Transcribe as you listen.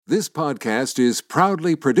This podcast is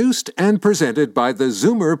proudly produced and presented by the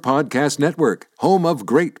Zoomer Podcast Network, home of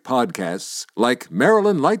great podcasts like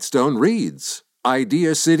Marilyn Lightstone Reads,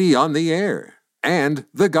 Idea City on the Air, and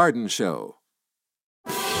The Garden Show.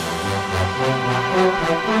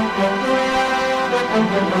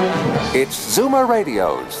 It's Zoomer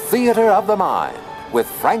Radio's Theater of the Mind with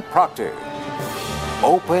Frank Proctor.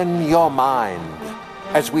 Open your mind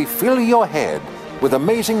as we fill your head with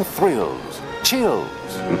amazing thrills, chills,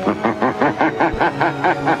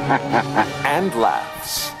 and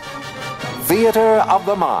laughs. Theater of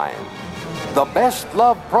the Mind. The best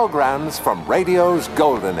love programs from radio's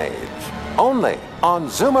golden age. Only on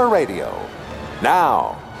Zoomer Radio.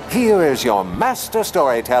 Now, here is your master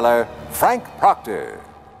storyteller, Frank Proctor.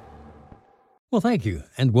 Well, thank you,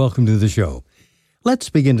 and welcome to the show. Let's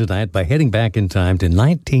begin tonight by heading back in time to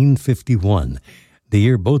 1951. The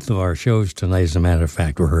year both of our shows tonight, as a matter of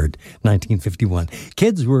fact, were heard, 1951.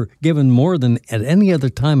 Kids were given more than at any other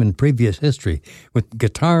time in previous history, with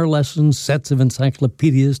guitar lessons, sets of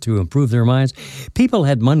encyclopedias to improve their minds. People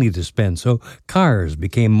had money to spend, so cars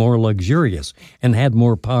became more luxurious and had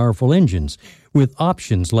more powerful engines, with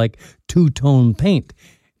options like two-tone paint.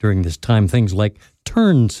 During this time, things like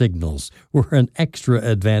turn signals were an extra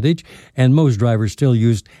advantage, and most drivers still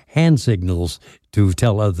used hand signals to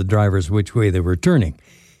tell other drivers which way they were turning.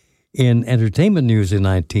 In entertainment news in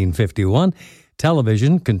 1951,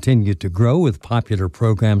 television continued to grow with popular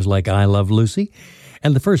programs like I Love Lucy,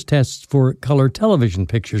 and the first tests for color television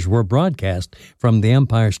pictures were broadcast from the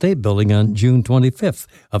Empire State Building on June 25th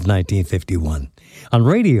of 1951. On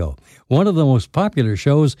radio, one of the most popular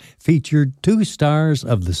shows featured two stars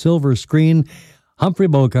of the silver screen, Humphrey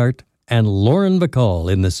Bogart and Lauren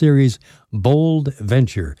Bacall, in the series Bold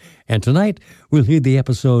Venture. And tonight, we'll hear the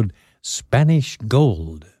episode Spanish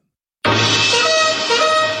Gold.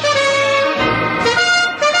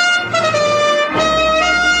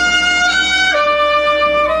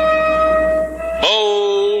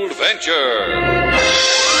 Bold Venture.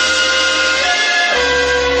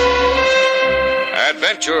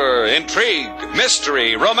 Adventure, intrigue,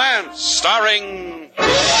 mystery, romance, starring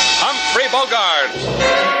Humphrey Bogart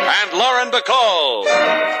and Lauren Bacall.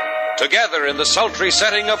 Together in the sultry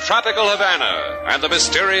setting of tropical Havana and the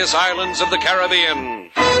mysterious islands of the Caribbean.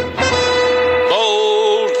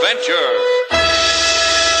 Bold Venture.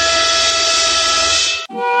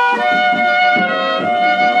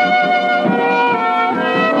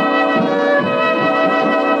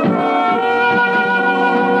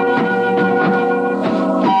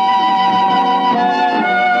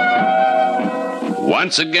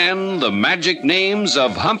 Once again, the magic names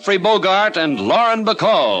of Humphrey Bogart and Lauren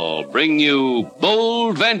Bacall bring you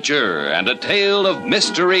Bold Venture and a tale of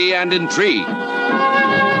mystery and intrigue.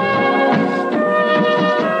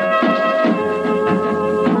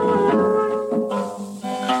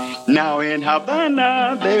 Now in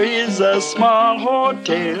Havana there is a small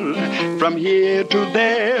hotel. From here to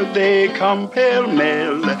there they come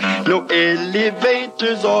pell-mell. No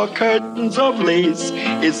elevators or curtains of lace.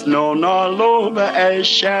 It's known all over as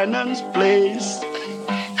Shannon's Place.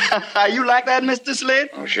 You like that, Mr. Slade?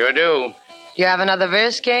 Oh, sure do. You have another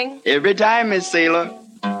verse, King? Every time, Miss Sailor.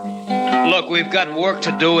 Look, we've got work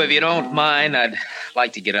to do. If you don't mind, I'd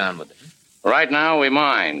like to get on with it. Right now, we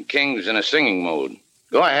mind. King's in a singing mood.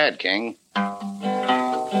 Go ahead, King.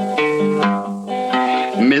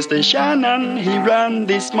 Mr. Shannon, he run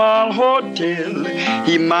the small hotel.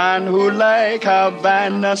 He man who like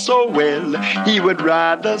Havana so well. He would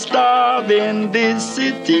rather starve in this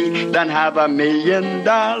city than have $1 million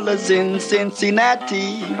in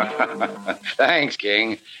Cincinnati. Thanks,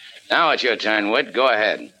 King. Now it's your turn, Whit. Go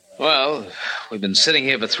ahead. Well, we've been sitting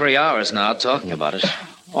here for 3 hours now talking about it.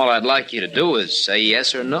 All I'd like you to do is say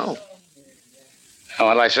yes or no.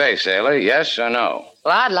 What'll I say, Sailor? Yes or no?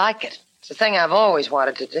 Well, I'd like it. It's the thing I've always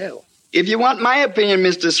wanted to do. If you want my opinion,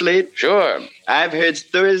 Mr. Slate. Sure. I've heard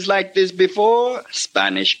stories like this before.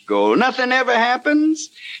 Spanish gold. Nothing ever happens.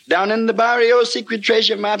 Down in the barrio, secret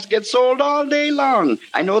treasure maps get sold all day long.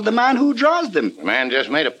 I know the man who draws them. The man just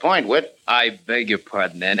made a point, Whit. I beg your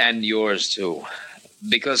pardon, and yours, too.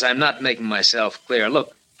 Because I'm not making myself clear.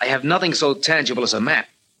 Look, I have nothing so tangible as a map.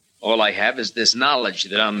 All I have is this knowledge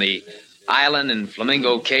that on the island in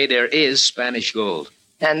Flamingo Cay there is Spanish gold.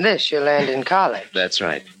 And this you learned in college. That's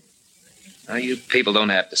right. Now, you people don't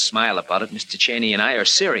have to smile about it. Mr. Cheney and I are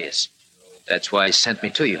serious. That's why he sent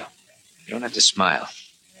me to you. You don't have to smile.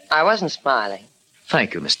 I wasn't smiling.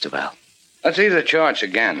 Thank you, Mr. Val. Let's see the charts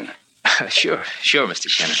again. Sure, Mr.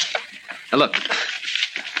 Cheney. Now, look.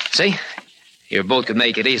 See? Your boat could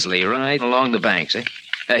make it easily right along the banks, eh?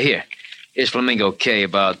 Here's Flamingo Cay,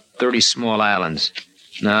 about 30 small islands.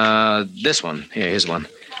 This one. Here's one.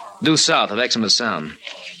 Due south of Exmouth Sound.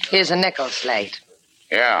 Here's a nickel, Slate.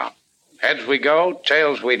 Yeah. Heads we go,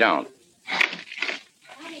 tails we don't.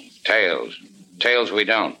 Tails. Tails we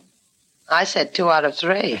don't. I said 2 out of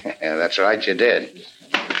 3. Yeah, that's right, you did.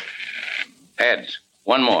 Heads.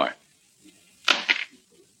 One more.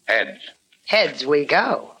 Heads. Heads we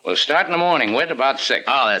go. We'll start in the morning, Whit, about 6.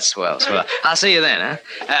 Oh, that's swell. I'll see you then, huh?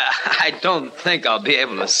 I don't think I'll be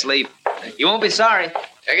able to sleep. You won't be sorry.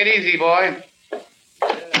 Take it easy, boy.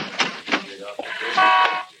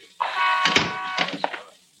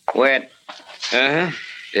 Whit. Uh-huh.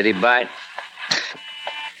 Did he bite?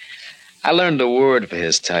 I learned a word for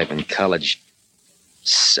his type in college.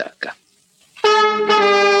 Sucker.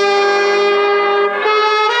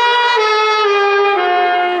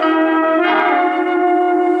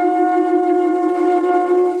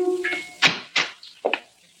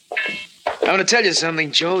 I'm going to tell you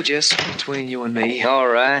something, Joe, just between you and me. All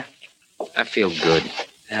right. I feel good.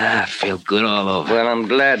 I feel good all over. Well, I'm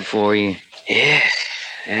glad for you. Yeah,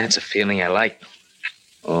 it's a feeling I like.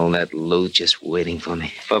 All that loot just waiting for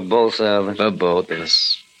me. For both of us. For both of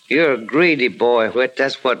us. You're a greedy boy, Whit.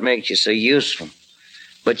 That's what makes you so useful.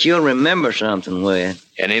 But you'll remember something, Whit.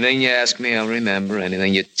 Anything you ask me, I'll remember.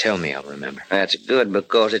 Anything you tell me, I'll remember. That's good,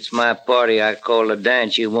 because it's my party I call the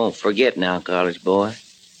dance you won't forget now, college boy.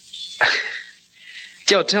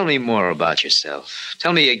 Joe, tell me more about yourself.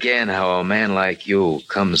 Tell me again how a man like you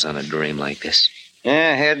comes on a dream like this.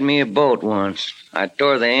 Yeah, I had me a boat once. I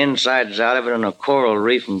tore the insides out of it on a coral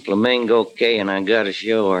reef in Flamingo Cay, and I got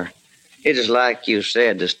ashore. It is like you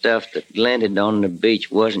said, the stuff that landed on the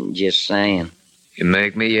beach wasn't just sand. You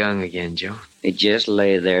make me young again, Joe. It just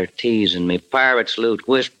lay there teasing me, pirate's loot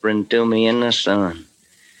whispering to me in the sun.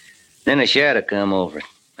 Then a shadow come over it,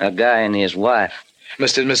 a guy and his wife.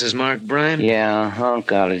 Mr. and Mrs. Mark Bryan? Yeah,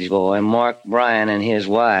 college boy, Mark Bryan and his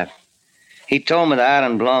wife. He told me the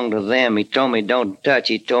island belonged to them. He told me don't touch.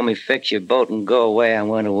 He told me fix your boat and go away. I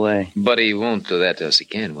went away. But he won't do that to us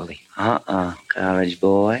again, will he? College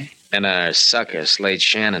boy. And our sucker, Slade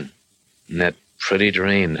Shannon. And that pretty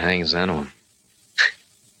dream that hangs on to him.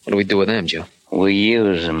 What do we do with them, Joe? We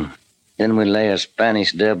use them. Then we lay a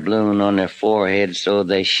Spanish doubloon on their foreheads so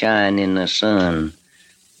they shine in the sun.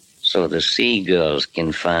 So the seagulls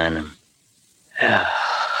can find them.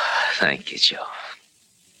 Thank you, Joe.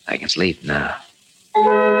 I can sleep now.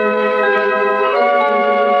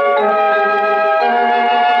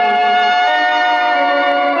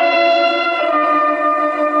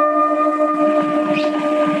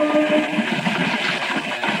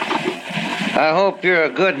 I hope you're a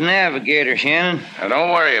good navigator, Shannon. Now,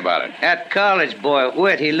 don't worry about it. That college boy,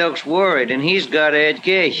 Whit, he looks worried, and he's got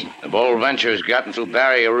education. The Bold Venture's gotten through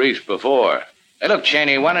barrier reefs before. Hey, look,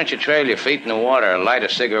 Cheney, why don't you trail your feet in the water, light a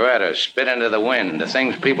cigarette, or spit into the wind, the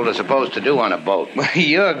things people are supposed to do on a boat? Well,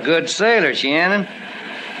 you're a good sailor, Shannon.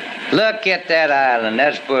 Look at that island.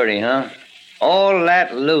 That's pretty, huh? All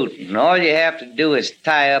that loot, and all you have to do is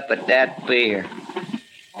tie up at that pier.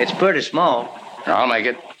 It's pretty small. I'll make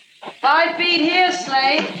it. 5 feet here,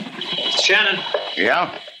 Slade. Shannon,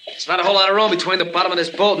 Yeah? there's not a whole lot of room between the bottom of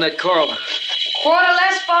this boat and that coral. Quarter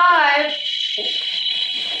less 5.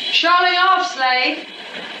 Shoaling off, Slade.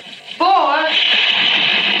 4.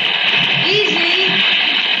 Easy.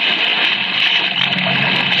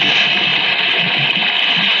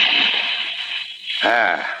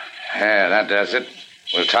 Yeah, that does it.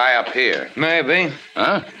 We'll tie up here. Maybe.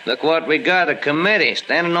 Huh? Look what we got, a committee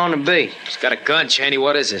standing on the beach. He's got a gun, Cheney.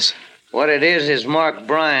 What is this? What it is Mark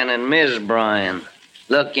Bryan and Ms. Bryan,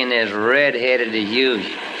 looking as red-headed as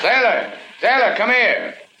usual. Sailor, come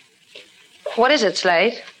here. What is it,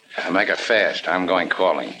 Slade? Make it fast. I'm going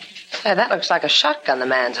calling. Hey, that looks like a shotgun the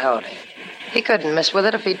man's holding. He couldn't miss with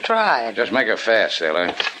it if he tried. Just make it fast,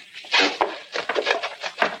 sailor.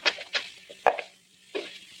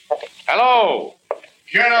 Hello.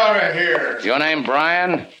 Get out of here. Your name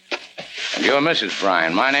Bryan? And you're Mrs.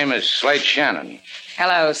 Bryan. My name is Slade Shannon.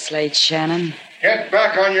 Hello, Slade Shannon. Get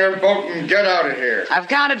back on your boat and get out of here. I've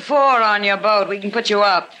counted 4 on your boat. We can put you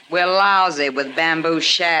up. We're lousy with bamboo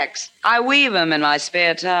shacks. I weave them in my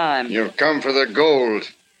spare time. You've come for the gold.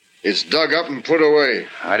 It's dug up and put away.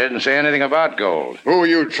 I didn't say anything about gold. Who are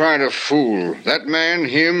you trying to fool? That man,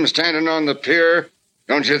 him, standing on the pier?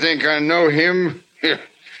 Don't you think I know him?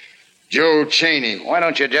 Joe Cheney. Why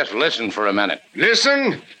don't you just listen for a minute?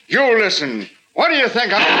 Listen? You listen. What do you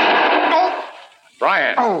think I'm... Oh!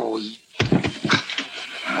 Bryan. Oh,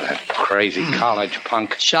 That crazy college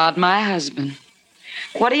punk. Shot my husband.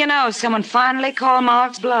 What do you know? Someone finally called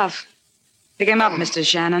Mark's bluff. Pick him up, Mr.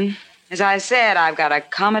 Shannon. As I said, I've got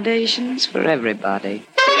accommodations for everybody.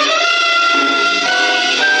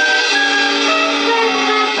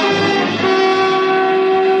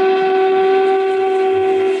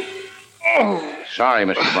 Sorry,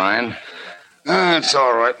 Mr. Bryan. It's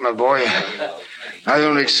all right, my boy. I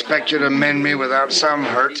don't expect you to mend me without some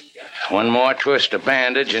hurt. One more twist of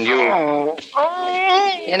bandage and you...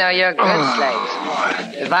 You know, you're good,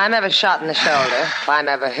 Slate. If I'm ever shot in the shoulder, if I'm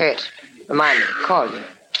ever hurt, remind me to call you.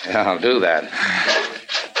 Yeah, I'll do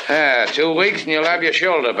that. 2 weeks and you'll have your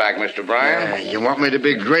shoulder back, Mr. Bryan. You want me to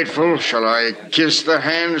be grateful? Shall I kiss the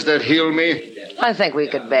hands that heal me? I think we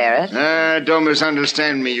could bear it. Don't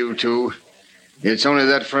misunderstand me, you two. It's only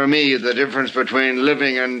that for me, the difference between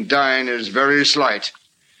living and dying is very slight.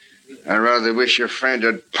 I rather wish your friend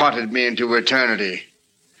had potted me into eternity.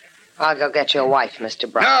 I'll go get your wife,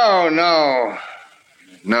 Mr. Bryan.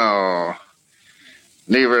 No.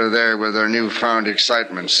 Leave her there with her newfound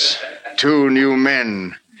excitements. 2 new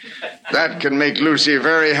men. That can make Lucy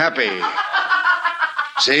very happy.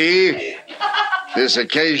 See? This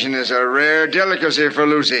occasion is a rare delicacy for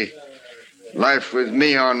Lucy. Life with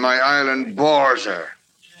me on my island bores her.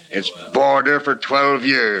 It's bored her for 12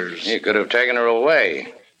 years. You could have taken her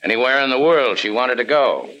away. Anywhere in the world she wanted to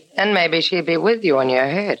go. And maybe she'd be with you when you're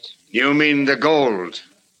hurt. You mean the gold?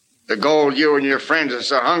 The gold you and your friends are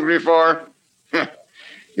so hungry for?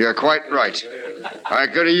 You're quite right. I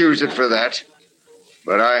could have used it for that.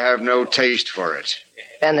 But I have no taste for it.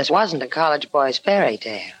 Then this wasn't a college boy's fairy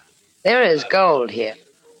tale. There is gold here.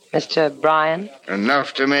 Mr. Bryan?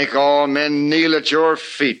 Enough to make all men kneel at your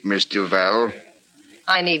feet, Miss Duval.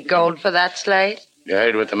 I need gold for that, Slate. You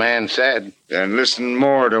heard what the man said. Then listen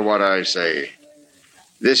more to what I say.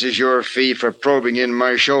 This is your fee for probing in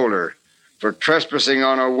my shoulder, for trespassing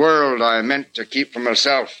on a world I meant to keep for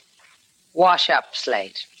myself. Wash up,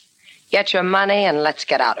 Slate. Get your money and let's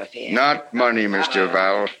get out of here. Not money, Miss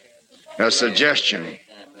Duval. A suggestion.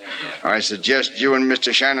 I suggest you and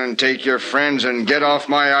Mr. Shannon take your friends and get off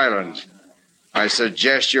my island. I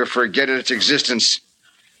suggest you forget its existence.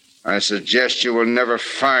 I suggest you will never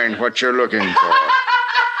find what you're looking for.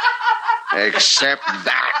 Except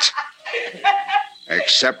that.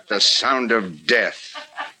 Except the sound of death.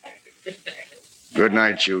 Good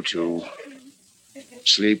night, you two.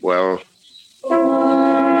 Sleep well.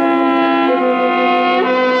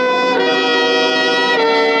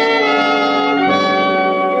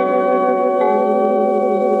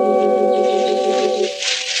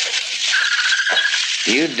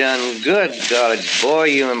 You done good, college boy.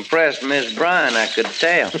 You impressed Miss Bryan, I could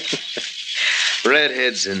tell.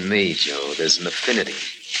 Redheads and me, Joe, there's an affinity.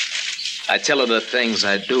 I tell her the things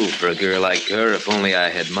I'd do for a girl like her if only I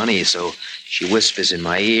had money, so she whispers in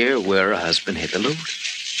my ear where her husband hid the loot.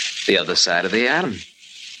 The other side of the island.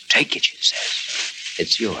 Take it, she says.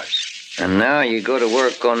 It's yours. And now you go to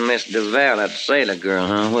work on Miss Duval, that sailor girl,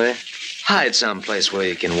 huh, Where? Hide someplace where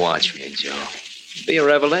you can watch me, Joe. Be a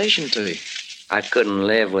revelation to you. I couldn't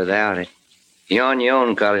live without it. You're on your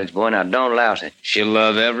own, college boy. Now, don't louse it. She'll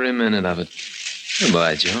love every minute of it.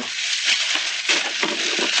 Goodbye, Joe.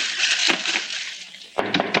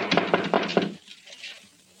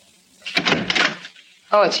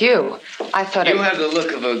 Oh, it's you. I thought You have the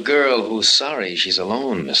look of a girl who's sorry she's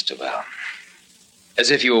alone, Mr. Val.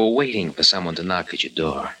 As if you were waiting for someone to knock at your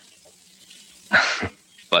door.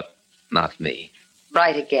 But not me.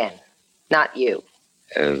 Right again. Not you.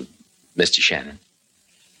 Mr. Shannon.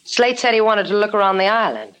 Slate said he wanted to look around the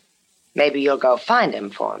island. Maybe you'll go find him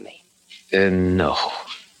for me. No.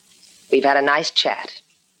 We've had a nice chat.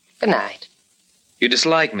 Good night. You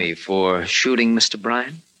dislike me for shooting Mr.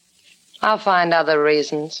 Bryan? I'll find other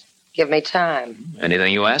reasons. Give me time.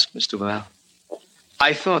 Anything you ask, Mr. Val.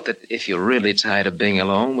 I thought that if you're really tired of being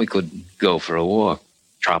alone, we could go for a walk.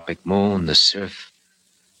 Tropic moon, the surf.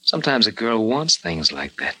 Sometimes a girl wants things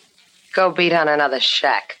like that. Go beat on another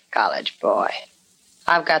shack, college boy.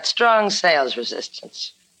 I've got strong sales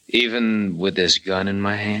resistance. Even with this gun in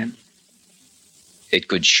my hand? It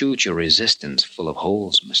could shoot your resistance full of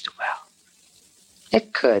holes, Mr. Val.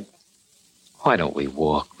 It could. Why don't we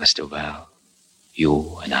walk, Mr. Val?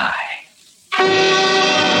 You and I.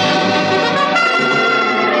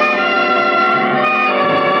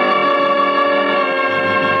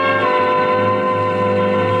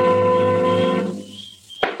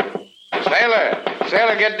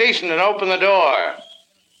 Sailor, get decent and open the door.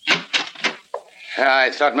 I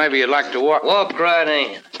thought maybe you'd like to walk. Walk right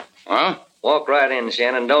in. Huh? Walk right in,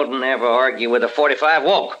 Shannon. Don't ever argue with a 45.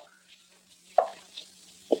 Walk.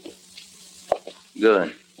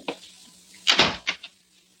 Good.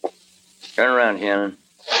 Turn around, Shannon.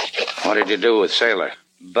 What did you do with Sailor?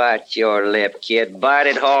 Bite your lip, kid. Bite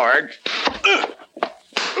it hard.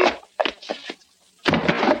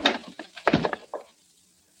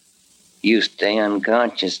 You stay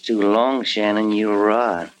unconscious too long, Shannon, you'll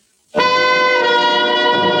rot.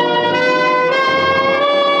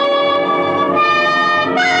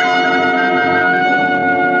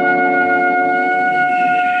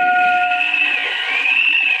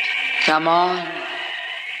 Come on.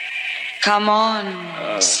 Come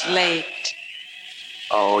on, Slate.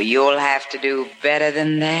 Oh, you'll have to do better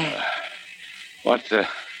than that. What the...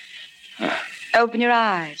 Open your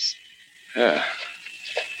eyes. Yeah,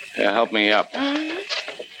 help me up.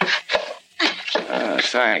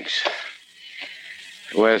 Thanks.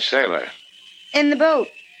 Where's Sailor? In the boat.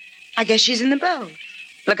 I guess she's in the boat.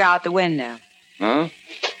 Look out the window. Huh?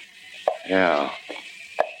 Yeah.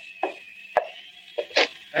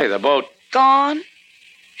 Hey, the boat. Gone?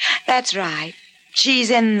 That's right. She's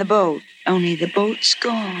in the boat, only the boat's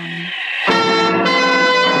gone.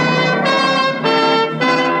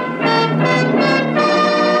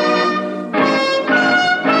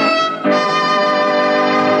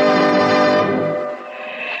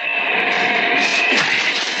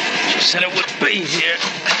 She said it would be here.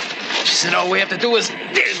 She said all we have to do is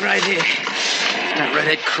dig right here. If that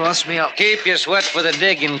redhead crossed me up. Keep your sweat for the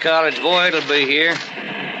digging, college boy. It'll be here.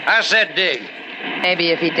 I said dig. Maybe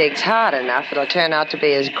if he digs hard enough, it'll turn out to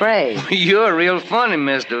be his grave. You're real funny,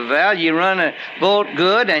 Mr. Val. You run a boat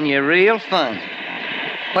good, and you're real funny.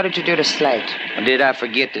 What did you do to Slate? Did I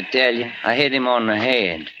forget to tell you? I hit him on the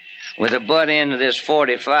head with the butt end of this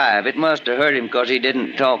 .45. It must have hurt him because he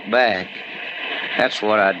didn't talk back. That's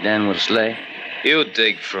what I done with Slate. You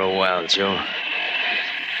dig for a while, Joe.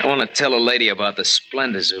 I want to tell a lady about the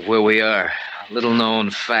splendors of where we are.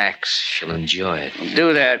 Little-known facts. She'll enjoy it.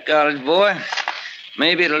 Do that, college boy.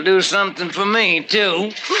 Maybe it'll do something for me,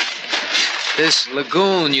 too. This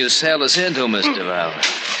lagoon you sailed us into, Mr. Val.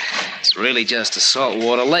 It's really just a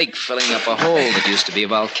saltwater lake filling up a hole that used to be a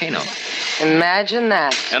volcano. Imagine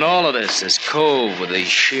that. And all of this cove with these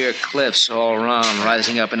sheer cliffs all around,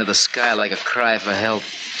 rising up into the sky like a cry for help.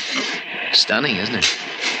 Stunning, isn't it?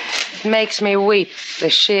 It makes me weep, the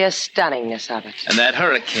sheer stunningness of it. And that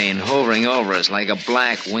hurricane hovering over us like a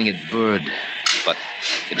black winged bird. But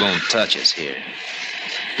it won't touch us here.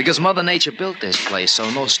 Because Mother Nature built this place so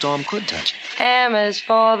no storm could touch it. M is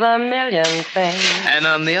for the million things. And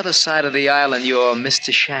on the other side of the island, you're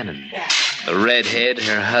Mr. Shannon. The redhead,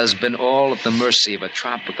 her husband, all at the mercy of a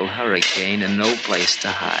tropical hurricane and no place to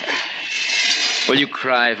hide. Will you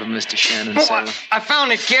cry for Mr. Shannon, Sailor? I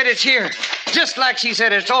found it, kid. It's here. Just like she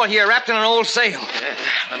said, it's all here, wrapped in an old sail.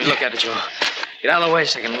 Let me look at it, Joe. Get out of the way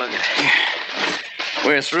so I can look at it.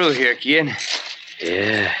 We're through here, kid.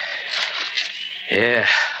 Yeah.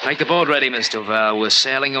 Make the boat ready, Mr. Val. We're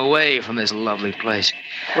sailing away from this lovely place.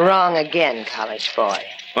 Wrong again, college boy.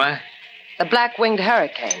 What? The black-winged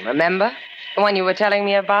hurricane, remember? The one you were telling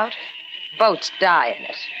me about? Boats die in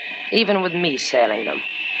it, even with me sailing them.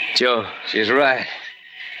 Joe, she's right.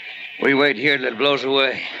 We wait here till it blows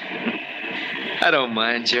away. I don't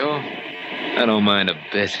mind, Joe. I don't mind a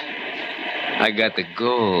bit. I got the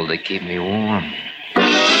gold to keep me warm.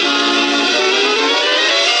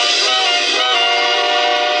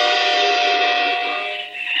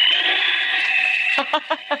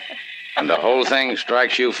 And the whole thing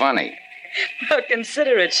strikes you funny. Well,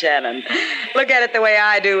 consider it, Shannon. Look at it the way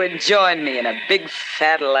I do and join me in a big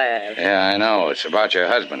fat laugh. Yeah, I know. It's about your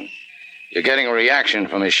husband. You're getting a reaction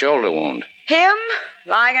from his shoulder wound. Him?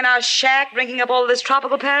 Lying in our shack, drinking up all this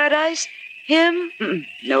tropical paradise? Him?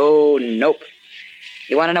 Nope.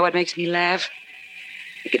 You want to know what makes me laugh?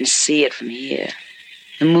 You can see it from here.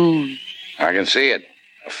 The moon. I can see it.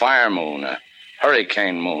 A fire moon, a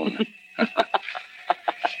hurricane moon.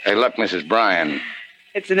 Hey, look, Mrs. Bryan.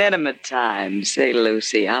 It's an intimate time. Say,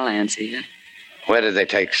 Lucy, I'll answer you. Where did they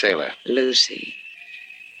take Sailor? Lucy.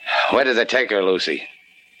 Where did they take her, Lucy?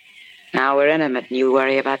 Now we're intimate and you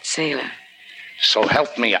worry about Sailor. So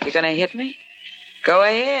help me up. You gonna hit me? Go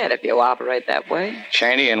ahead if you operate that way.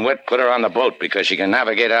 Cheney and Witt put her on the boat because she can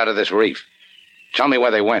navigate out of this reef. Tell me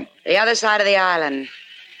where they went. The other side of the island.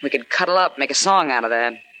 We could cuddle up, make a song out of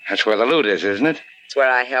that. That's where the loot is, isn't it? It's where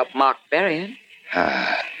I helped Mark bury it.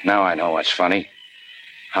 Now I know what's funny.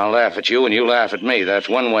 I'll laugh at you and you laugh at me. That's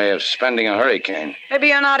one way of spending a hurricane. Maybe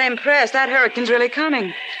you're not impressed. That hurricane's really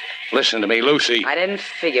coming. Listen to me, Lucy. I didn't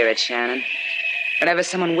figure it, Shannon. Whenever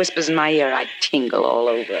someone whispers in my ear, I tingle all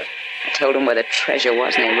over. I told them where the treasure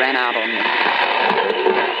was, and they ran out on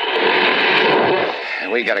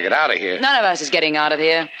me. We gotta get out of here. None of us is getting out of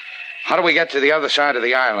here. How do we get to the other side of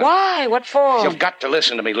the island? Why? What for? You've got to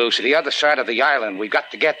listen to me, Lucy. The other side of the island. We've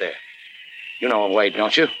got to get there. You know a way,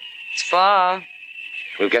 don't you? It's far.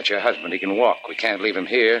 We'll get your husband. He can walk. We can't leave him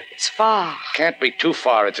here. It's far. Can't be too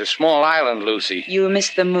far. It's a small island, Lucy. You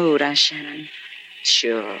miss the mood, huh, Shannon?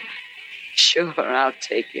 Sure, I'll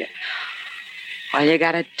take you. All you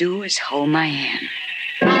gotta do is hold my hand.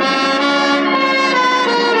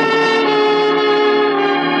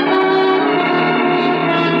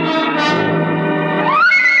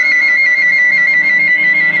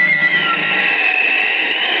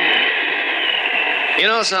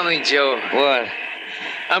 know something, Joe? What?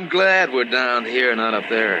 I'm glad we're down here, not up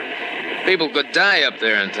there. People could die up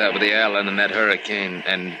there on top of the island in that hurricane,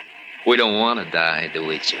 and we don't want to die, do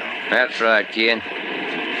we, Joe? That's right, kid.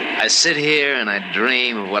 I sit here and I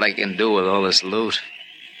dream of what I can do with all this loot.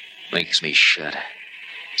 Makes me shudder.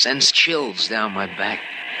 Sends chills down my back.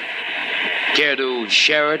 Care to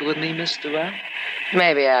share it with me, Mr. Ralph?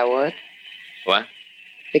 Maybe I would. What?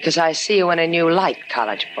 Because I see you in a new light,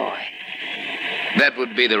 college boy. That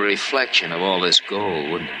would be the reflection of all this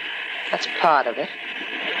gold, wouldn't it? That's part of it.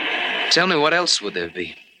 Tell me, what else would there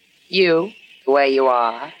be? You, the way you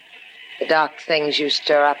are. The dark things you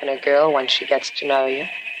stir up in a girl once she gets to know you.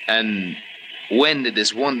 And when did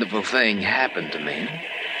this wonderful thing happen to me?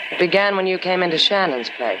 It began when you came into Shannon's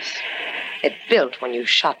place. It built when you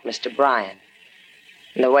shot Mr. Bryan.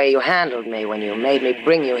 And the way you handled me when you made me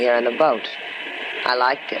bring you here in the boat. I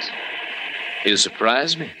liked it. You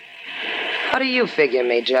surprised me. How do you figure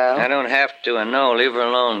me, Joe? I don't have to. I know. Leave her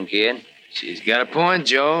alone, kid. She's got a point,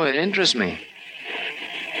 Joe. It interests me.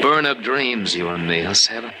 Burn up dreams, you and me, huh,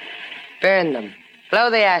 Sally? Burn them. Blow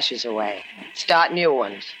the ashes away. Start new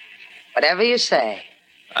ones. Whatever you say.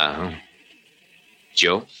 Uh-huh.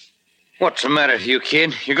 Joe? What's the matter with you,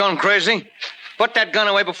 kid? You gone crazy? Put that gun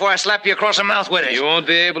away before I slap you across the mouth with it. You won't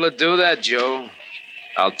be able to do that, Joe.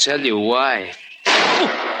 I'll tell you why.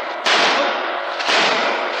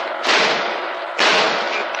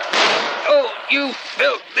 Oh, you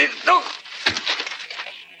filthy... Oh.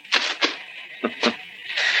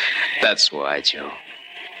 That's why, Joe.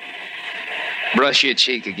 Brush your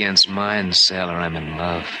cheek against mine, sailor. I'm in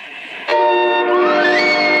love.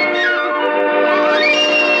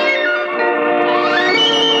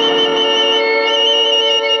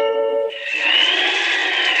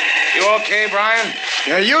 You okay, Brian?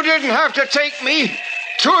 Yeah, you didn't have to take me.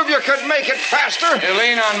 Two of you could make it faster. You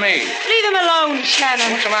lean on me. Leave him alone,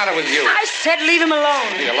 Shannon. What's the matter with you? I said leave him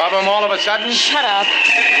alone. You love him all of a sudden? Shut up.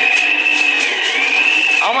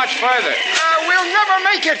 How much further? We'll never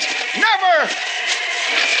make it. Never.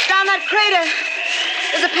 Down that crater.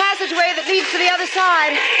 There's a passageway that leads to the other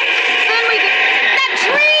side. Then we can... That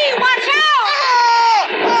tree! Watch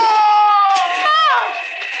out! Mark!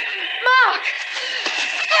 Mark!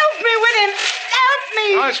 Help me with him! Help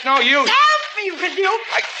me! Oh, it's no use. Help me with you!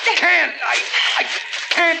 I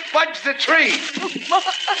can't budge the tree.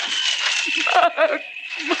 Mark!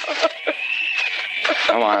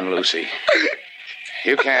 Come on, Lucy.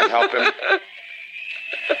 You can't help him.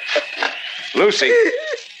 Lucy.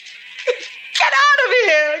 Get out of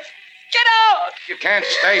here! Get out! You can't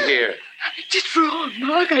stay here. I did wrong,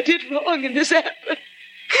 Mark. I did wrong, and this happened.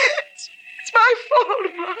 It's my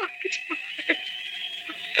fault, Mark. It's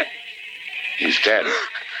mine. He's dead.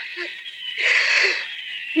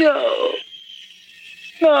 No.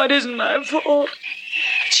 No, it isn't my fault.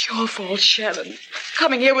 It's your fault, Shannon.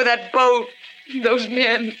 Coming here with that boat, those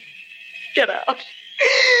men. Get out.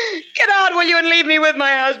 Get out, will you, and leave me with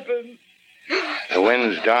my husband. The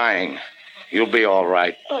wind's dying. You'll be all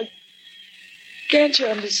right. Can't you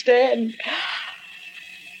understand?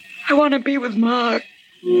 I want to be with Mark.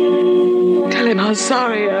 Tell him how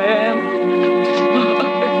sorry I am. Mark.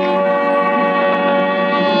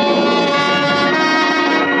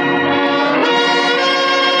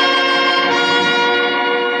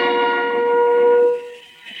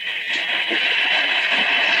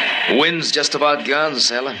 Wind's just about gone,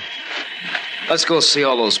 sailor. Let's go see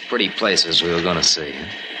all those pretty places we were going to see.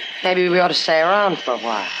 Maybe we ought to stay around for a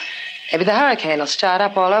while. Maybe the hurricane will start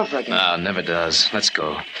up all over again. No, it never does. Let's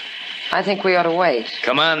go. I think we ought to wait.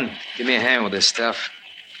 Come on. Give me a hand with this stuff.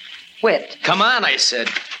 Wit. Come on, I said.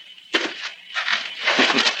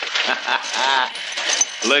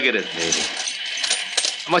 Look at it, baby.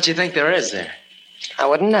 How much you think there is there? I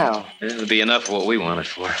wouldn't know. It'll be enough for what we want it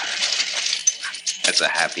for. That's a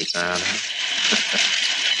happy sound, huh?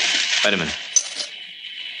 Wait a minute.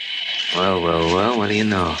 Well, what do you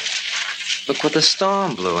know? Look what the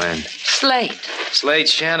storm blew in. Slate. Slate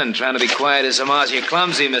Shannon trying to be quiet as a mouse. You're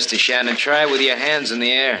clumsy, Mr. Shannon. Try with your hands in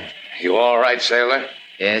the air. You all right, sailor?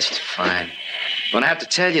 Yeah, she's fine. I'm going to have to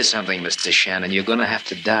tell you something, Mr. Shannon. You're going to have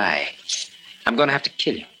to die. I'm going to have to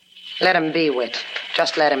kill you. Let him be, Wit.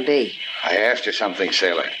 Just let him be. I asked you something,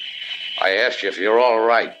 sailor. I asked you if you're all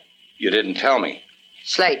right. You didn't tell me.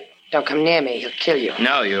 Slate, don't come near me. He'll kill you.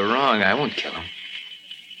 No, you're wrong. I won't kill him.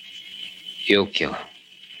 You'll kill him.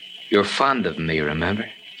 You're fond of me, remember?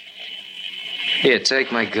 Here,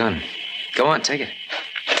 take my gun. Go on, take it.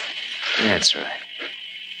 That's right.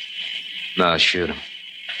 Now shoot him.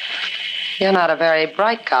 You're not a very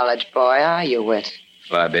bright college boy, are you, Wit?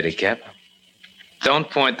 Fly, Betty Cap. Don't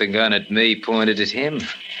point the gun at me. Point it at him.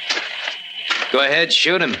 Go ahead,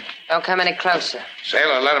 shoot him. Don't come any closer.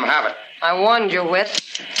 Sailor, let him have it. I warned you,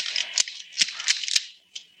 Whit.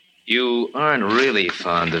 You aren't really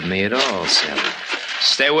fond of me at all, Sailor.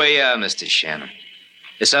 Stay where you are, Mr. Shannon.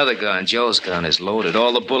 This other gun, Joe's gun, is loaded.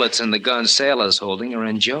 All the bullets in the gun Sailor's holding are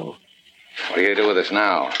in Joe. What do you do with us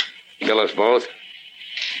now? Kill us both?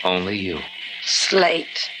 Only you.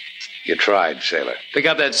 Slate. You tried, Sailor. Pick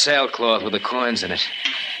up that sailcloth with the coins in it.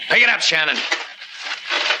 Pick it up, Shannon.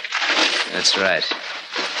 That's right.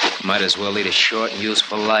 Might as well lead a short and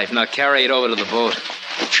useful life. Now carry it over to the boat.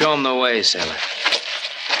 Show 'em the way, Sailor.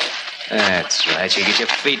 That's right. You get your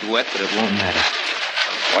feet wet, but it won't matter.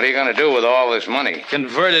 What are you going to do with all this money?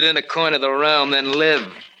 Convert it into coin of the realm, then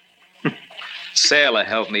live. Sailor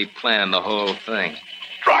helped me plan the whole thing.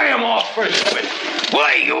 Dry him off first, Whit.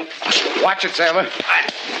 Why, you... Watch it, Sailor.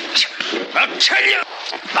 I'll tell you.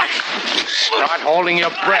 Start holding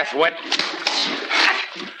your breath, Whit.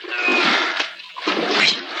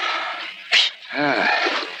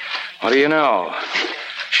 What do you know?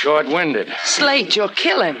 Short-winded. Slate, you'll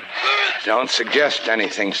kill him. Don't suggest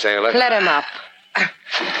anything, Sailor. Let him up.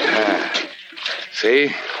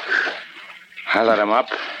 See? I let him up.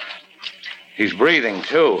 He's breathing,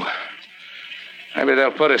 too. Maybe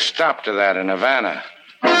they'll put a stop to that in Havana.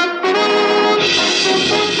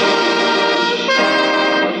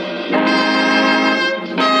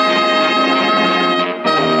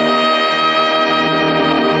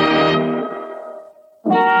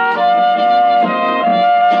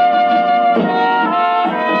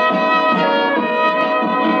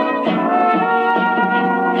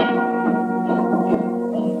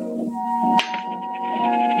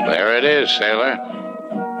 There it is, Sailor.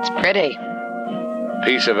 It's pretty.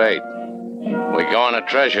 Piece of 8. We go on a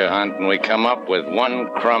treasure hunt and we come up with one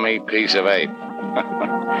crummy piece of 8.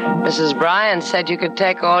 Mrs. Bryan said you could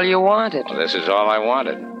take all you wanted. Well, this is all I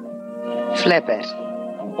wanted. Flip it.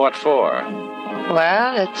 What for?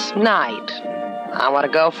 Well, it's night. I want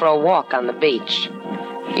to go for a walk on the beach.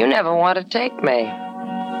 You never want to take me.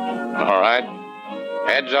 All right.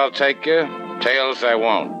 Heads, I'll take you. Tails, I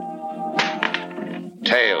won't.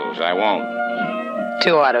 Tails, I won't.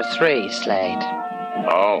 2 out of 3, Slade.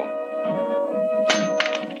 Oh.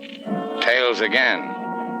 Tails again.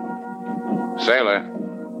 Sailor.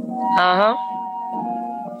 Uh-huh.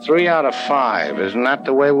 3 out of 5. Isn't that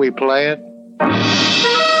the way we play it?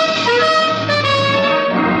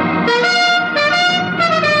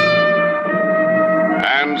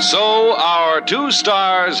 And so our 2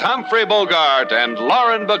 stars, Humphrey Bogart and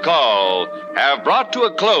Lauren Bacall, have brought to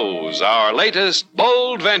a close our latest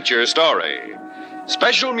bold venture story.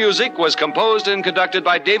 Special music was composed and conducted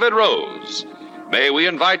by David Rose. May we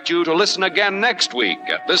invite you to listen again next week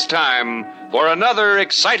at this time for another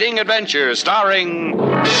exciting adventure starring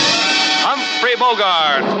Humphrey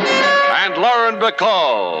Bogart and Lauren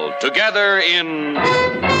Bacall together in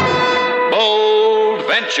Bold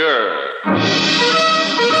Venture.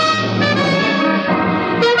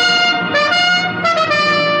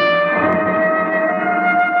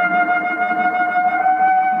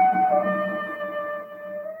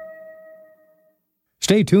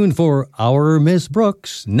 Stay tuned for Our Miss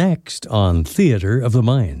Brooks next on Theater of the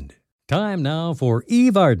Mind. Time now for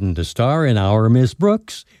Eve Arden to star in Our Miss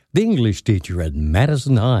Brooks, the English teacher at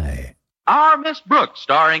Madison High. Our Miss Brooks,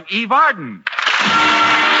 starring Eve Arden.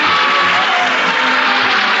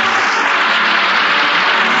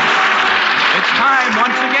 It's time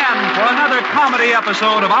once again for another comedy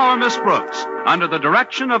episode of Our Miss Brooks, under the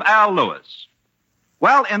direction of Al Lewis.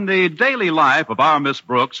 Well, in the daily life of our Miss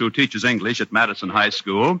Brooks, who teaches English at Madison High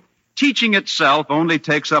School, teaching itself only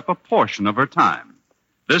takes up a portion of her time.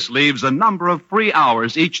 This leaves a number of free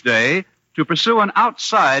hours each day to pursue an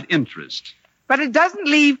outside interest. But it doesn't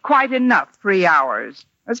leave quite enough free hours,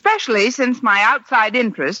 especially since my outside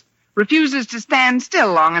interest refuses to stand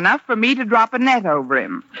still long enough for me to drop a net over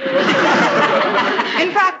him.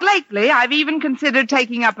 In fact, lately, I've even considered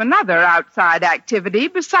taking up another outside activity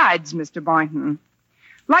besides Mr. Boynton.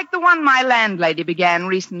 Like the one my landlady began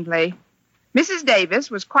recently. Mrs. Davis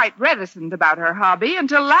was quite reticent about her hobby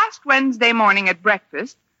until last Wednesday morning at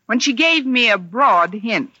breakfast, when she gave me a broad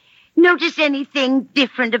hint. Notice anything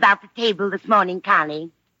different about the table this morning, Connie?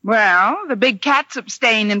 Well, the big catsup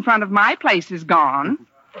stain in front of my place is gone.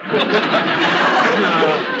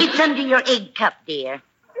 It's under your egg cup, dear.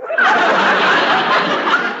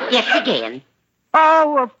 Yes, again.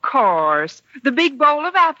 Oh, of course. The big bowl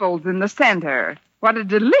of apples in the center. What a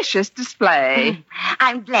delicious display.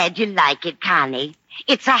 I'm glad you like it, Connie.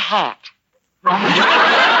 It's a hat.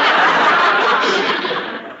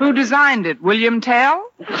 Who designed it? William Tell?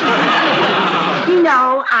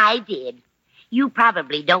 No, I did. You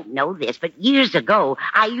probably don't know this, but years ago,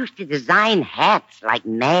 I used to design hats like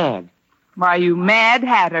mad. Why, you mad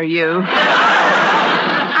hatter, you.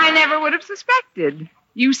 I never would have suspected.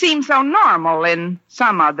 You seem so normal in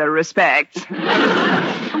some other respects.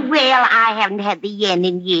 Well, I haven't had the yen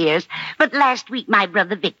in years, but last week my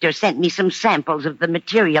brother Victor sent me some samples of the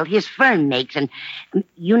material his firm makes, and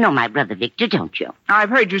you know my brother Victor, don't you? I've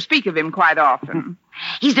heard you speak of him quite often.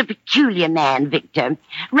 He's a peculiar man, Victor.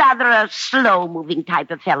 Rather a slow-moving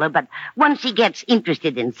type of fellow, but once he gets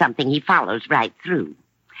interested in something, he follows right through.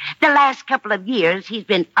 The last couple of years, he's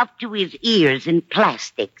been up to his ears in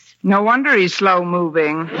plastics. No wonder he's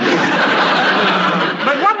slow-moving.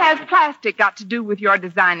 But what has plastic got to do with your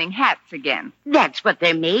designing hats again? That's what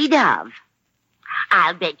they're made of.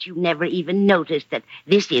 I'll bet you never even noticed that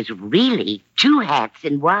this is really 2 hats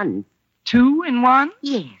in one. 2 in one?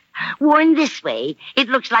 Yes. Worn this way, it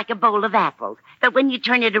looks like a bowl of apples. But when you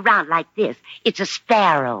turn it around like this, it's a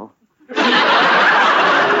sparrow. Well,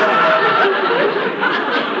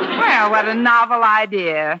 what a novel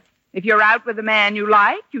idea. If you're out with a man you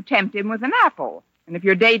like, you tempt him with an apple. And if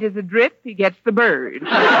your date is a drip, he gets the bird.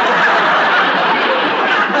 I've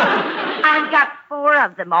got 4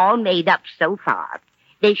 of them all made up so far.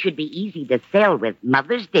 They should be easy to sell with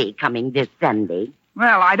Mother's Day coming this Sunday.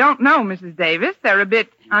 Well, I don't know, Mrs. Davis. They're a bit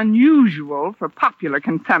unusual for popular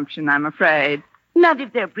consumption, I'm afraid. Not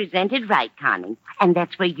if they're presented right, Connie. And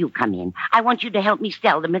that's where you come in. I want you to help me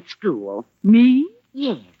sell them at school. Me?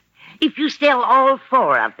 Yes. If you sell all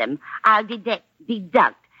 4 of them, I'll deduct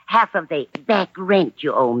half of the back rent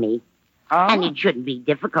you owe me. Oh. And it shouldn't be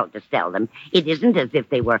difficult to sell them. It isn't as if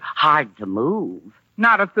they were hard to move.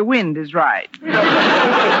 Not if the wind is right.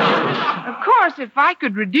 Of course, if I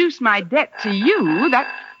could reduce my debt to you,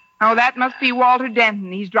 that must be Walter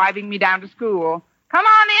Denton. He's driving me down to school. Come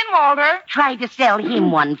on in, Walter. Try to sell him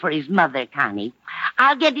one for his mother, Connie.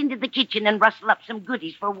 I'll get into the kitchen and rustle up some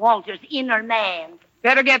goodies for Walter's inner man.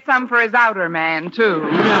 Better get some for his outer man, too.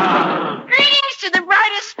 Greetings to the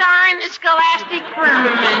brightest star in the scholastic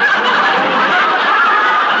firmament.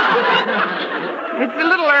 It's a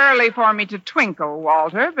little early for me to twinkle,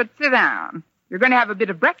 Walter, but sit down. You're going to have a bit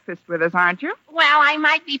of breakfast with us, aren't you? Well, I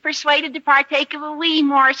might be persuaded to partake of a wee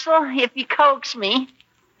morsel if you coax me.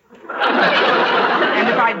 And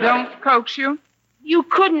if I don't coax you? You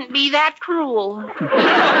couldn't be that cruel. All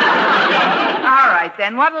right,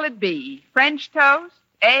 then. What'll it be? French toast?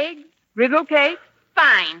 Eggs? Griddle cake?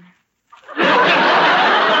 Fine.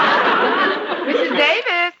 Mrs.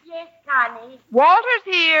 Davis? Yes, Connie? Walter's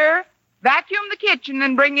here. Vacuum the kitchen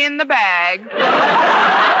and bring in the bag.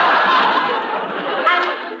 I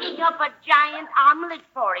was cooking up a giant omelet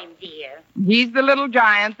for him, dear. He's the little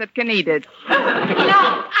giant that can eat it. You know,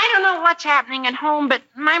 I don't know what's happening at home, but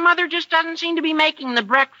my mother just doesn't seem to be making the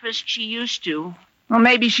breakfast she used to. Well,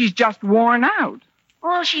 maybe she's just worn out.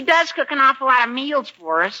 Well, she does cook an awful lot of meals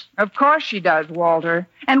for us. Of course she does, Walter.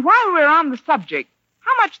 And while we're on the subject,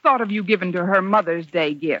 how much thought have you given to her Mother's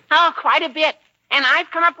Day gift? Oh, quite a bit. And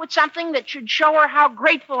I've come up with something that should show her how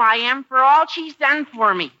grateful I am for all she's done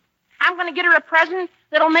for me. I'm going to get her a present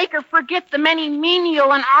that'll make her forget the many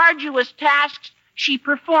menial and arduous tasks she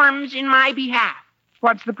performs in my behalf.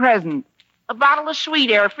 What's the present? A bottle of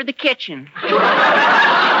sweet air for the kitchen. What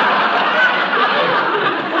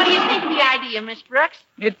do you think of the idea, Miss Brooks?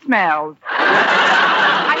 It smells.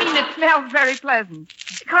 It smells very pleasant.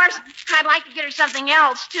 Of course, I'd like to get her something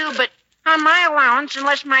else, too, but on my allowance,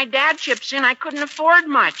 unless my dad chips in, I couldn't afford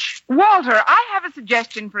much. Walter, I have a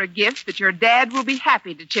suggestion for a gift that your dad will be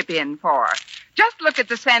happy to chip in for. Just look at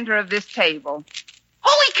the center of this table.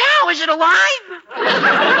 Holy cow, is it alive?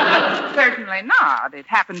 Certainly not. It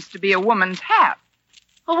happens to be a woman's hat.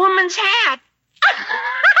 A woman's hat?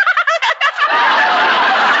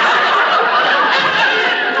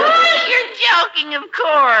 You're joking, of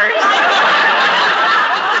course.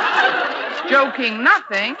 Joking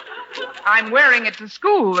nothing. I'm wearing it to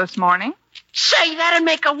school this morning. Say, that'd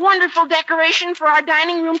make a wonderful decoration for our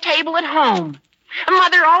dining room table at home.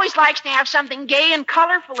 Mother always likes to have something gay and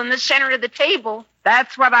colorful in the center of the table.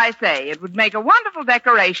 That's what I say. It would make a wonderful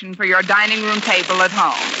decoration for your dining room table at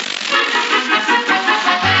home.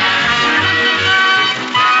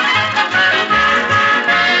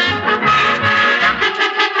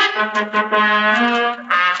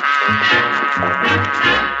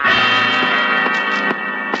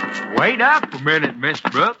 Wait up a minute, Miss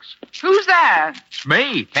Brooks. Who's that? It's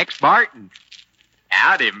me, Tex Barton.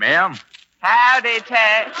 Howdy, ma'am. Howdy,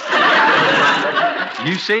 Tex.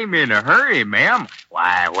 You seem in a hurry, ma'am.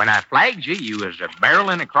 Why, when I flagged you, you was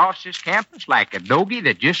barreling across this campus like a doggy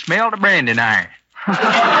that just smelled a branding iron. Well,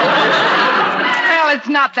 Well, it's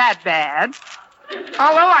not that bad.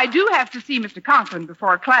 Although I do have to see Mr. Conklin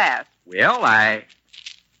before class. Well,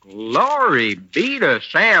 Glory be to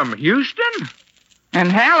Sam Houston. And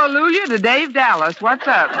hallelujah to Dave Dallas. What's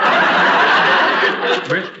up?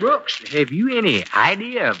 Miss Brooks, have you any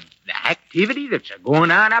idea of the activity that's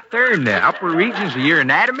going on up there in the upper regions of your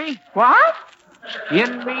anatomy? What?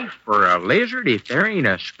 Skin me for a lizard if there ain't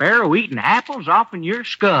a sparrow eating apples off in your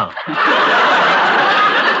skull.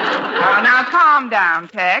 Now calm down,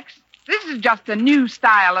 Tex. This is just a new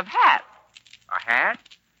style of hat. A hat?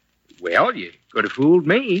 Well, you could have fooled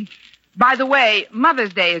me. By the way,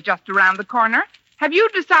 Mother's Day is just around the corner. Have you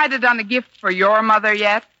decided on a gift for your mother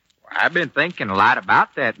yet? I've been thinking a lot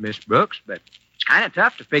about that, Miss Brooks, but it's kind of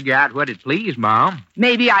tough to figure out what'd please Mom.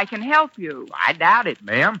 Maybe I can help you. I doubt it,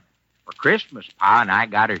 ma'am. For Christmas, Pa and I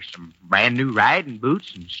got her some brand new riding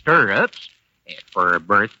boots and stirrups. And for her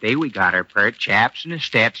birthday, we got her a pair of chaps and a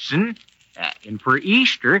Stetson. And for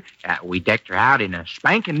Easter, we decked her out in a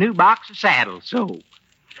spanking new box of saddles. So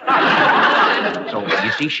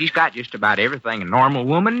you see, she's got just about everything a normal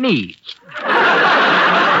woman needs.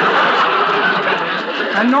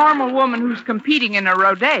 A normal woman who's competing in a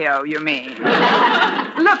rodeo, you mean?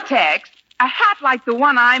 Look, Tex, a hat like the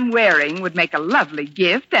one I'm wearing would make a lovely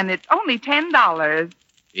gift, and it's only $10.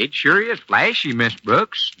 It sure is flashy, Miss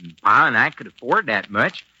Brooks. Pa and I could afford that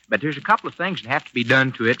much, but there's a couple of things that have to be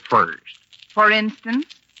done to it first. For instance?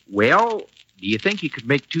 Well, do you think you could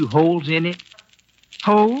make 2 holes in it?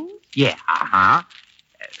 Holes? Yeah,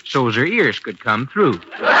 so as her ears could come through. So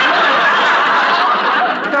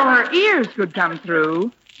her ears could come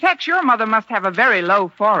through? Tex, your mother must have a very low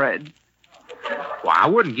forehead. Well, I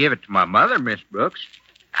wouldn't give it to my mother, Miss Brooks.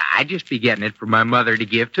 I'd just be getting it for my mother to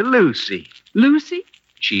give to Lucy. Lucy?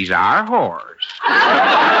 She's our horse.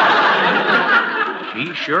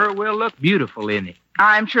 She sure will look beautiful in it.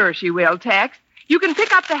 I'm sure she will, Tex. You can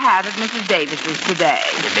pick up the hat at Mrs. Davis's today.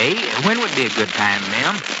 Today? When would be a good time,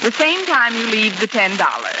 ma'am? The same time you leave the $10.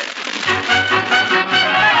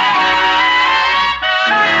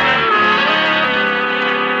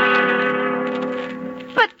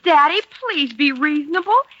 But, Daddy, please be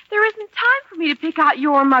reasonable. There isn't time for me to pick out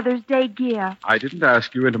your Mother's Day gift. I didn't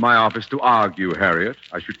ask you into my office to argue, Harriet.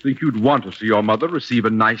 I should think you'd want to see your mother receive a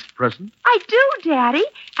nice present. I do, Daddy,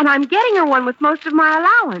 and I'm getting her one with most of my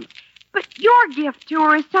allowance. But your gift to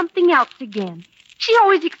her is something else again. She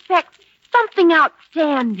always expects something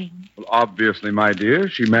outstanding. Well, obviously, my dear,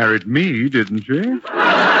 she married me, didn't she?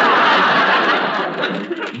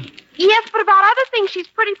 Yes, but about other things, she's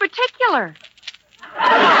pretty particular.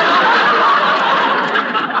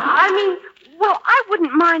 I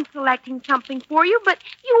wouldn't mind selecting something for you, but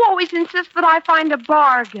you always insist that I find a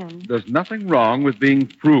bargain. There's nothing wrong with being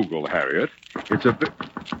frugal, Harriet. It's a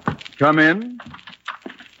Come in.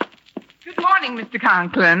 Good morning, Mr.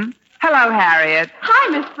 Conklin. Hello, Harriet. Hi,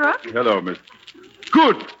 Miss Brooks. Hello, Miss.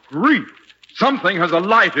 Good grief. Something has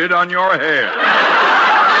alighted on your hair.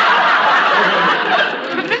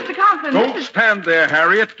 But, Mr. Conklin... Don't stand there,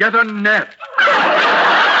 Harriet. Get a net.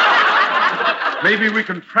 Maybe we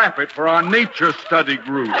can trap it for our nature study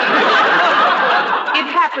group. It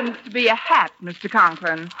happens to be a hat, Mr.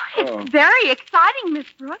 Conklin. It's very exciting, Miss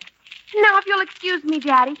Brooks. Now, if you'll excuse me,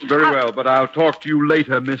 Daddy. Very well, but I'll talk to you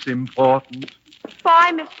later, Miss Important.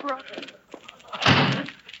 Bye, Miss Brooks.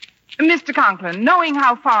 Mr. Conklin, knowing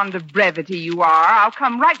how fond of brevity you are, I'll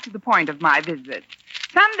come right to the point of my visit.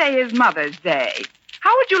 Sunday is Mother's Day.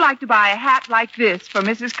 How would you like to buy a hat like this for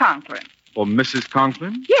Mrs. Conklin? For Mrs.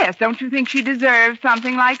 Conklin? Yes, don't you think she deserves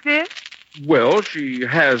something like this? Well, she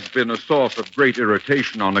has been a source of great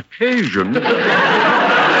irritation on occasion.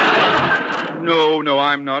 No,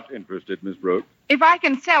 I'm not interested, Miss Brooks. If I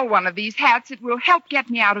can sell one of these hats, it will help get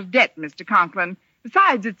me out of debt, Mr. Conklin.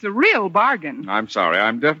 Besides, it's a real bargain. I'm sorry,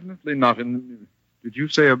 I'm definitely not in... Did you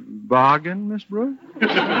say a bargain, Miss Brooks?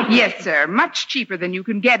 Yes, sir. Much cheaper than you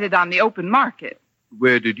can get it on the open market.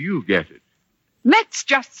 Where did you get it? Let's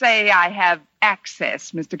just say I have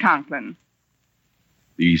access, Mr. Conklin.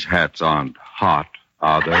 These hats aren't hot,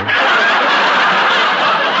 are they?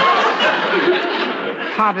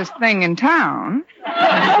 Hottest thing in town?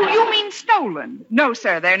 Oh, you mean stolen? No,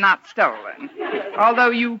 sir, they're not stolen. Although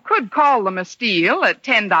you could call them a steal at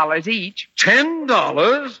 $10 each.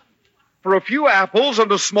 $10? For a few apples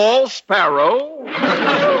and a small sparrow?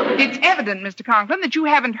 It's evident, Mr. Conklin, that you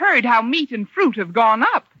haven't heard how meat and fruit have gone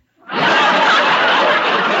up.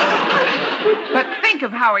 But think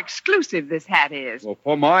of how exclusive this hat is. Well,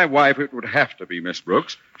 for my wife, it would have to be, Miss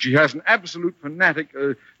Brooks. She has an absolute fanatic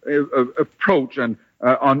approach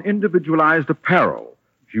on individualized apparel.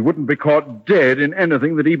 She wouldn't be caught dead in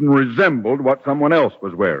anything that even resembled what someone else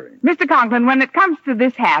was wearing. Mr. Conklin, when it comes to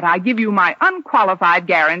this hat, I give you my unqualified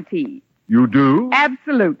guarantee. You do?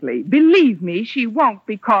 Absolutely. Believe me, she won't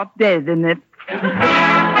be caught dead in it.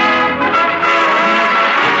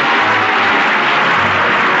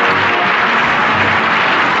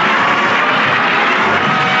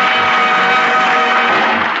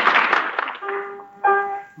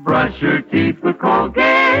 Brush your teeth with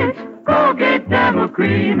Colgate. Colgate Dental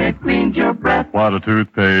Cream. It cleans your breath. What a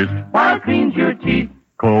toothpaste. While it cleans your teeth.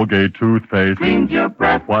 Colgate toothpaste. Cleans your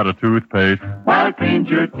breath. What a toothpaste. While it cleans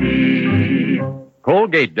your teeth.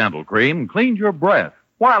 Colgate Dental Cream cleans your breath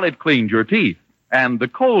while it cleans your teeth. And the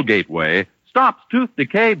Colgate way stops tooth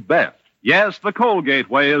decay best. Yes, the Colgate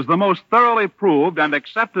way is the most thoroughly proved and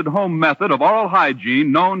accepted home method of oral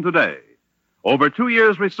hygiene known today. Over 2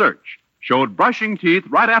 years' research showed brushing teeth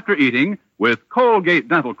right after eating with Colgate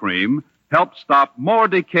Dental Cream helped stop more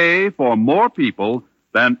decay for more people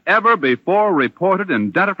than ever before reported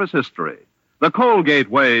in dentifrice history. The Colgate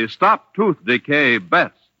way stopped tooth decay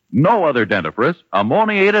best. No other dentifrice,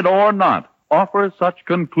 ammoniated or not, offers such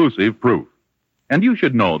conclusive proof. And you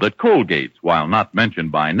should know that Colgate's, while not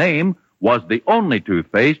mentioned by name, was the only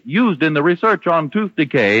toothpaste used in the research on tooth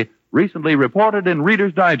decay recently reported in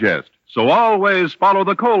Reader's Digest. So always follow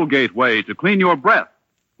the Colgate way to clean your breath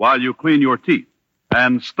while you clean your teeth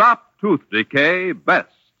and stop tooth decay best.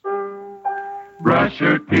 Brush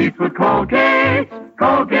your teeth with Colgate.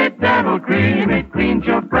 Colgate Dental Cream. It cleans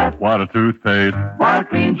your breath. What a toothpaste. While it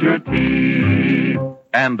cleans your teeth.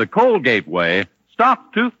 And the Colgate way stops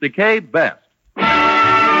tooth decay best.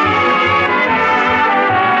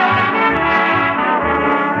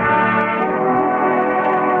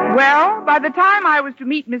 Well, by the time I was to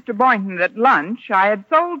meet Mr. Boynton at lunch, I had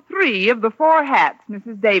sold 3 of the 4 hats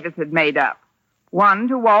Mrs. Davis had made up. One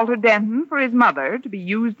to Walter Denton for his mother, to be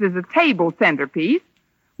used as a table centerpiece.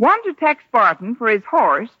 One to Tex Barton for his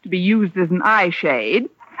horse, to be used as an eye shade.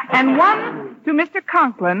 And one to Mr.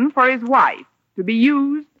 Conklin for his wife, to be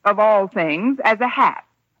used, of all things, as a hat.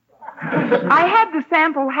 I had the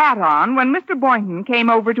sample hat on when Mr. Boynton came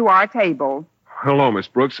over to our table. Hello, Miss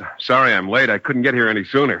Brooks. Sorry I'm late. I couldn't get here any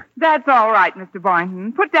sooner. That's all right, Mr.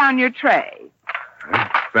 Boynton. Put down your tray.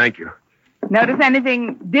 Thank you. Notice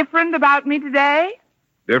anything different about me today?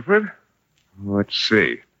 Different? Let's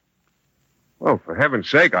see. Well, for heaven's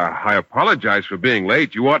sake, I apologize for being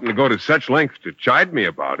late. You oughtn't to go to such lengths to chide me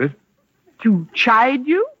about it. To chide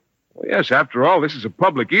you? Well, yes, after all, this is a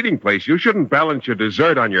public eating place. You shouldn't balance your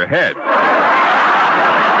dessert on your head.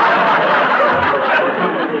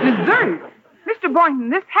 Dessert? Mr. Boynton,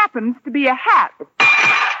 this happens to be a hat.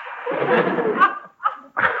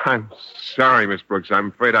 I'm sorry, Miss Brooks. I'm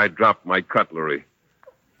afraid I dropped my cutlery.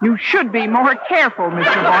 You should be more careful, Mr.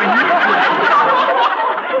 Boynton.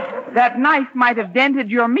 That knife might have dented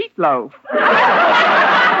your meatloaf.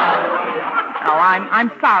 Oh,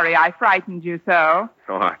 I'm sorry I frightened you so.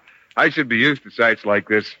 Oh, I should be used to sights like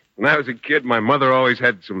this. When I was a kid, my mother always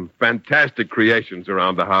had some fantastic creations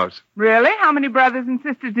around the house. Really? How many brothers and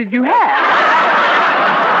sisters did you have?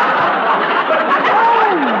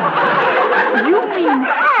 Oh, you mean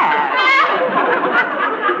half.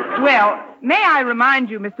 Well, may I remind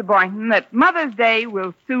you, Mr. Boynton, that Mother's Day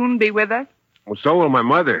will soon be with us? Well, so will my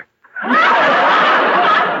mother.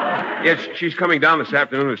 Yes, she's coming down this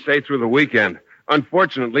afternoon to stay through the weekend.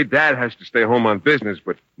 Unfortunately, Dad has to stay home on business,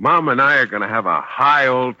 but Mom and I are going to have a high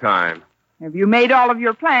old time. Have you made all of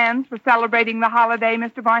your plans for celebrating the holiday,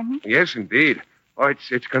 Mr. Boynton? Yes, indeed. Oh,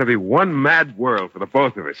 it's going to be one mad world for the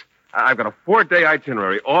both of us. I've got a 4-day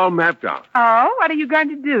itinerary all mapped out. Oh, what are you going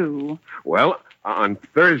to do? Well, on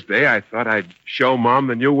Thursday, I thought I'd show Mom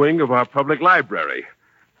the new wing of our public library.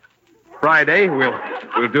 Friday, we'll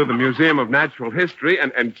do the Museum of Natural History,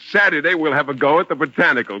 and Saturday, we'll have a go at the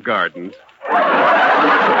Botanical Gardens.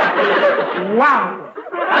 Wow.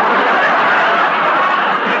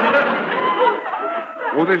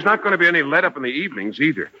 Well, there's not going to be any let-up in the evenings,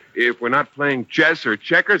 either. If we're not playing chess or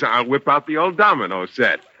checkers, I'll whip out the old domino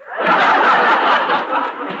set.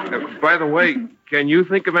 By the way, can you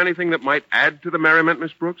think of anything that might add to the merriment,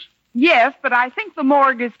 Miss Brooks? Yes, but I think the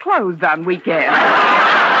morgue is closed on weekends.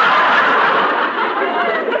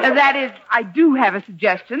 That is, I do have a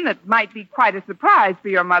suggestion that might be quite a surprise for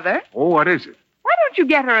your mother. Oh, what is it? Why don't you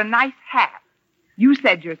get her a nice hat? You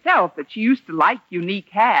said yourself that she used to like unique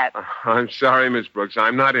hats. I'm sorry, Miss Brooks.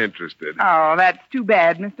 I'm not interested. Oh, that's too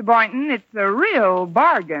bad, Mr. Boynton. It's a real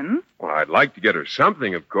bargain. Well, I'd like to get her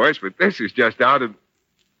something, of course, but this is just out of...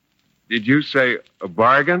 Did you say a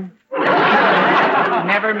bargain?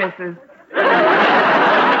 Never misses.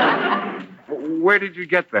 Where did you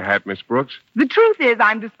get the hat, Miss Brooks? The truth is,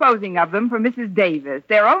 I'm disposing of them for Mrs. Davis.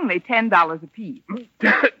 They're only $10 apiece.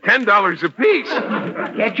 $10 apiece?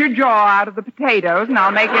 Get your jaw out of the potatoes, and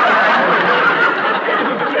I'll make it...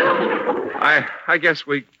 I guess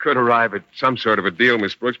we could arrive at some sort of a deal,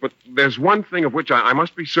 Miss Brooks, but there's one thing of which I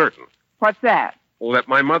must be certain. What's that? Well, that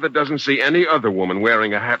my mother doesn't see any other woman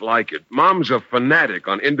wearing a hat like it. Mom's a fanatic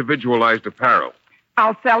on individualized apparel.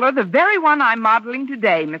 I'll sell her the very one I'm modeling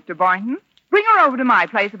today, Mr. Boynton. Bring her over to my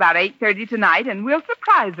place about 8:30 tonight, and we'll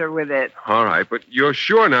surprise her with it. All right, but you're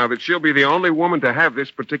sure now that she'll be the only woman to have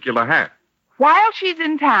this particular hat? While she's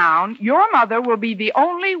in town, your mother will be the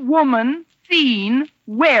only woman seen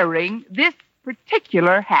wearing this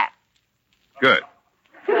particular hat. Good.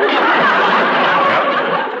 I'm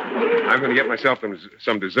going to get myself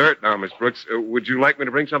some dessert now, Miss Brooks. Would you like me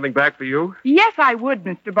to bring something back for you? Yes, I would,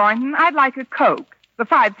 Mr. Boynton. I'd like a Coke. The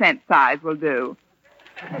 5-cent size will do.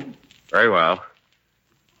 Very well.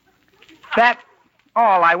 That's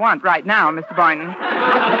all I want right now, Mr. Boynton.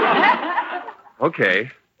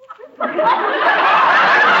 Okay.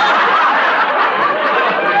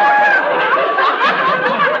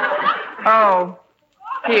 Oh,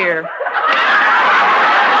 here.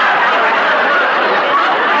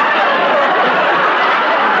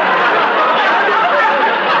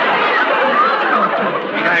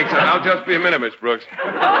 Thanks. I'll just be a minute, Miss Brooks.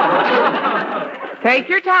 Take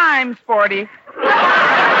your time, Sporty.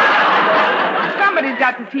 Somebody's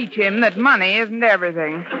got to teach him that money isn't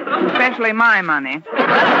everything, especially my money.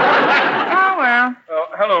 Oh, well.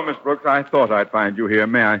 Hello, Miss Brooks. I thought I'd find you here.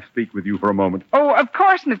 May I speak with you for a moment? Oh, of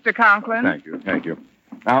course, Mr. Conklin. Thank you.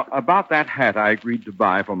 Now, about that hat I agreed to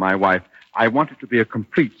buy for my wife, I want it to be a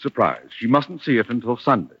complete surprise. She mustn't see it until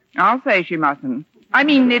Sunday. I'll say she mustn't. I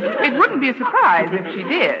mean, it wouldn't be a surprise if she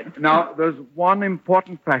did. Now, there's one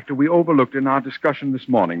important factor we overlooked in our discussion this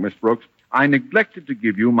morning, Miss Brooks. I neglected to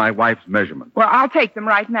give you my wife's measurements. Well, I'll take them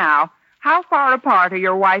right now. How far apart are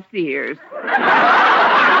your wife's ears?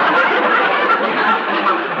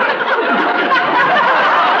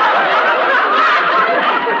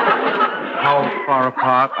 How far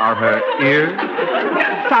apart are her ears?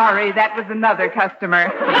 Sorry, that was another customer.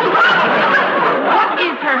 What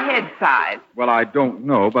is her head size? Well, I don't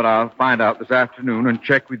know, but I'll find out this afternoon and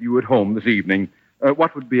check with you at home this evening.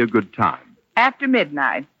 What would be a good time? After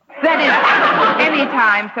midnight. That is, any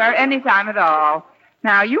time, sir, any time at all.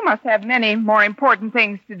 Now, you must have many more important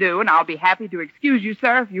things to do, and I'll be happy to excuse you,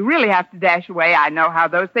 sir, if you really have to dash away. I know how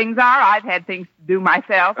those things are. I've had things to do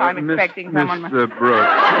myself. I'm expecting someone... Miss Brooks,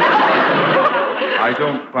 I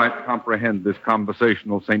don't quite comprehend this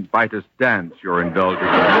conversational St. Vitus dance you're indulging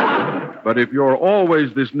in. But if you're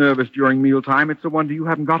always this nervous during mealtime, it's a wonder you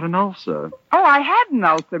haven't got an ulcer. Oh, I had an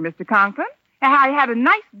ulcer, Mr. Conklin. I had a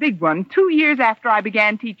nice big one 2 years after I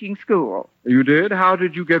began teaching school. You did? How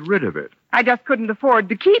did you get rid of it? I just couldn't afford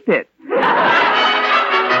to keep it.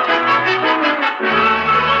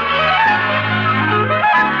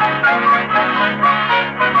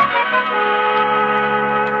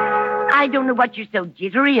 I don't know what you're so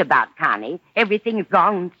jittery about, Connie. Everything's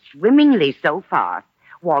gone swimmingly so far.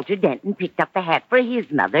 Walter Denton picked up the hat for his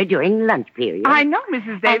mother during lunch period. I know,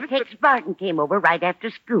 Mrs. Davis. And Tex Barton came over right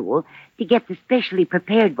after school to get the specially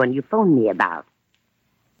prepared one you phoned me about.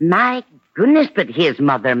 My goodness, but his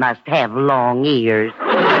mother must have long ears.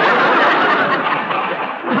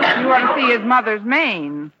 You want to see his mother's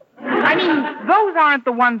mane. I mean, those aren't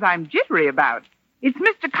the ones I'm jittery about. It's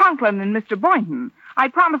Mr. Conklin and Mr. Boynton. I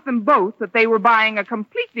promised them both that they were buying a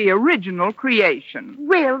completely original creation.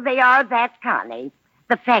 Well, they are that, Connie.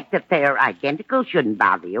 The fact that they're identical shouldn't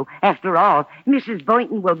bother you. After all, Mrs.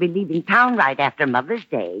 Boynton will be leaving town right after Mother's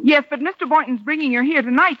Day. Yes, but Mr. Boynton's bringing her here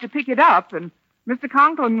tonight to pick it up, and Mr.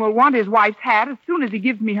 Conklin will want his wife's hat as soon as he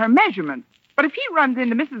gives me her measurements. But if he runs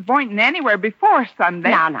into Mrs. Boynton anywhere before Sunday...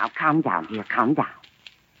 Now, calm down, dear, calm down.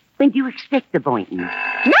 When do you expect the Boynton?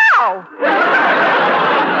 Now!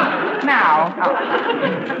 Now.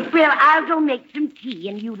 Well, I'll go make some tea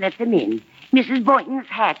and you let them in. Mrs. Boynton's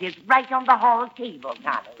hat is right on the hall table,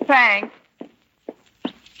 Connie. Thanks.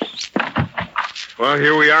 Well,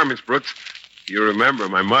 here we are, Miss Brooks. You remember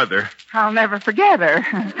my mother. I'll never forget her.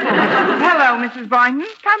 Hello, Mrs. Boynton.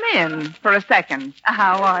 Come in for a second.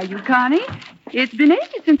 How are you, Connie? It's been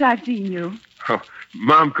ages since I've seen you. Oh,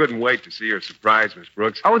 Mom couldn't wait to see her surprise, Miss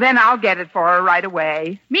Brooks. Oh, then I'll get it for her right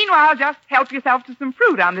away. Meanwhile, just help yourself to some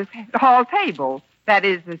fruit on this hall table. That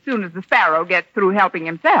is, as soon as the sparrow gets through helping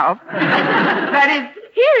himself. That is,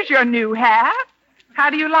 here's your new hat.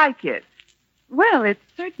 How do you like it? Well, it's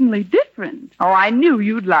certainly different. Oh, I knew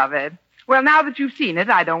you'd love it. Well, now that you've seen it,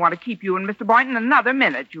 I don't want to keep you and Mr. Boynton another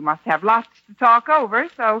minute. You must have lots to talk over,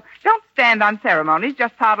 so don't stand on ceremonies.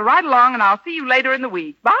 Just toddle right along, and I'll see you later in the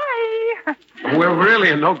week. Bye. We're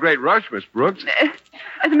really in no great rush, Miss Brooks.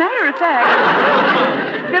 As a matter of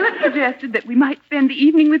fact, Philip suggested that we might spend the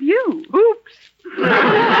evening with you. Oops.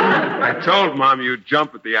 I told Mom you'd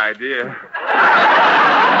jump at the idea.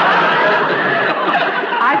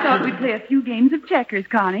 I thought we'd play a few games of checkers,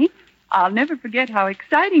 Connie. I'll never forget how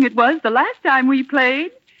exciting it was the last time we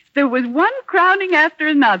played. There was one crowning after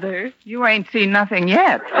another. You ain't seen nothing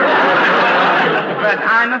yet. But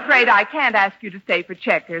I'm afraid I can't ask you to stay for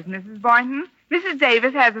checkers, Mrs. Boynton. Mrs.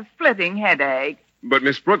 Davis has a splitting headache. But,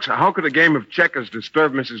 Miss Brooks, how could a game of checkers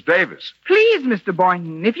disturb Mrs. Davis? Please, Mr.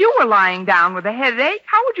 Boynton, if you were lying down with a headache,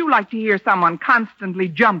 how would you like to hear someone constantly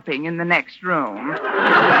jumping in the next room?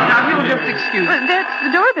 Now, you'll just excuse me. That's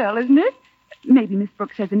the doorbell, isn't it? Maybe Miss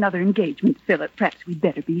Brooks has another engagement, Philip. Perhaps we'd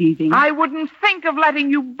better be leaving. I wouldn't think of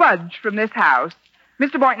letting you budge from this house.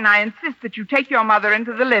 Mr. Boynton, I insist that you take your mother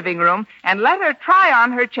into the living room and let her try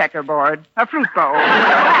on her checkerboard, a fruit bowl.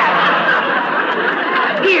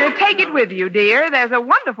 Here, take it with you, dear. There's a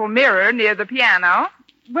wonderful mirror near the piano.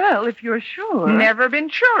 Well, if you're sure. Never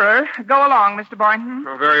been surer. Go along, Mr. Boynton.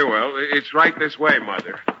 Oh, very well. It's right this way,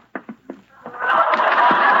 Mother.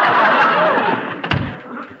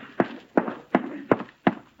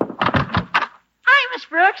 Hi, Miss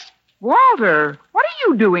Brooks. Walter, what are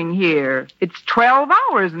you doing here? It's 12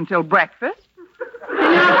 hours until breakfast.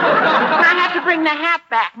 I have to bring the hat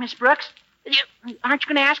back, Miss Brooks. Aren't you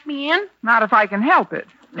going to ask me in? Not if I can help it.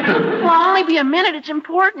 Well, only be a minute. It's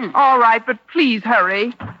important. All right, but please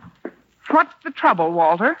hurry. What's the trouble,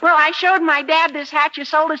 Walter? Well, I showed my dad this hat you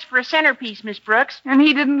sold us for a centerpiece, Miss Brooks. And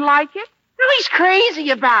he didn't like it? Well, he's crazy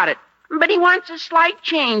about it. But he wants a slight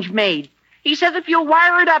change made. He says if you'll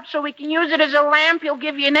wire it up so we can use it as a lamp, he'll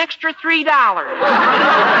give you an extra $3.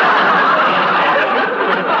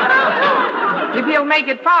 If he'll make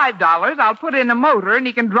it $5, I'll put in a motor and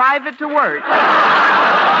he can drive it to work. Please,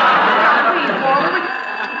 Walter,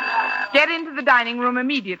 get into the dining room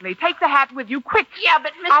immediately. Take the hat with you, quick. Yeah,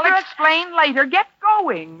 but Miss I'll Brooks... explain later. Get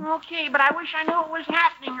going. Okay, but I wish I knew what was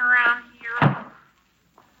happening around here.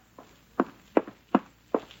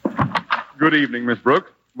 Good evening, Miss Brooks.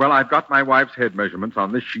 Well, I've got my wife's head measurements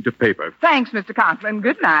on this sheet of paper. Thanks, Mr. Conklin.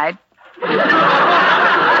 Good night.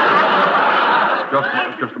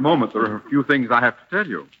 Just a moment. There are a few things I have to tell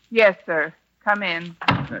you. Yes, sir. Come in.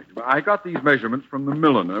 I got these measurements from the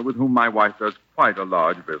milliner with whom my wife does quite a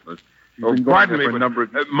large business. She's been going Pardon there me, for a number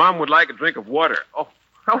of... Mom would like a drink of water. Oh,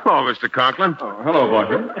 hello, Mr. Conklin. Oh, hello,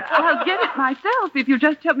 Boynton. I'll get it myself if you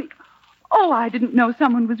just help me. Oh, I didn't know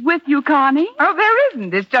someone was with you, Connie. Oh, there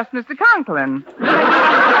isn't. It's just Mr. Conklin.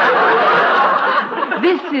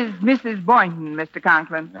 This is Mrs. Boynton, Mr.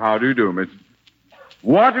 Conklin. How do you do, Miss?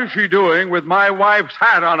 What is she doing with my wife's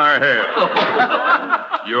hat on her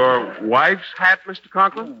head? Your wife's hat, Mr.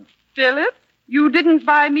 Conklin? Philip, you didn't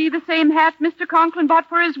buy me the same hat Mr. Conklin bought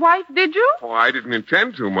for his wife, did you? Oh, I didn't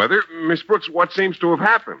intend to, Mother. Miss Brooks, what seems to have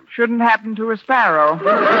happened? Shouldn't happen to a sparrow.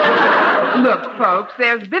 Look, folks,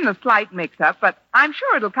 there's been a slight mix-up, but I'm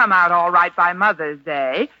sure it'll come out all right by Mother's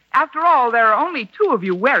Day. After all, there are only two of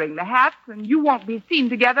you wearing the hats, and you won't be seen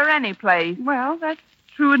together anyplace. Well, that's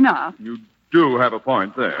true enough. You do have a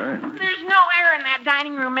point there. There's no air in that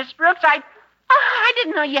dining room, Miss Brooks. I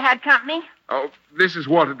didn't know you had company. Oh, this is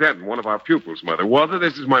Walter Denton, one of our pupils, Mother. Walter,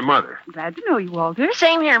 this is my mother. Glad to know you, Walter.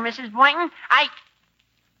 Same here, Mrs. Boynton.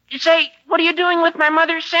 You say, what are you doing with my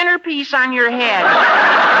mother's centerpiece on your head?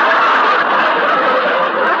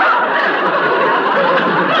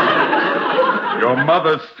 Your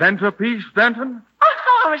mother's centerpiece, Denton? Oh,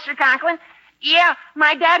 hello, Mr. Conklin. Yeah,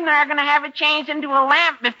 my dad and I are going to have it changed into a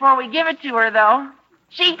lamp before we give it to her, though.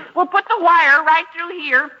 See, we'll put the wire right through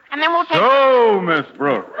here, and then we'll take... So, Miss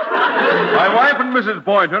Brooks, my wife and Mrs.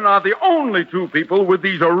 Boynton are the only two people with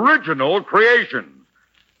these original creations.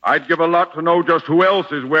 I'd give a lot to know just who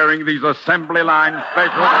else is wearing these assembly line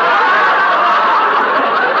specials.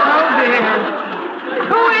 Oh, dear.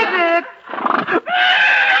 Who is it?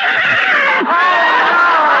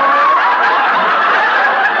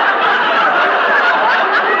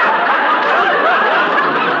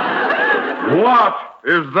 What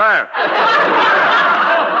is that?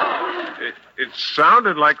 It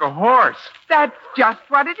sounded like a horse. That's just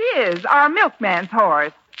what it is, our milkman's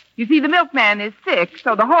horse. You see, the milkman is sick,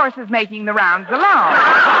 so the horse is making the rounds alone.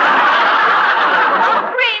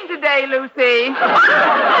 Don't scream today, Lucy.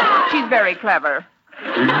 She's very clever.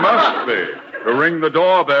 She must be, to ring the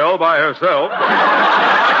doorbell by herself.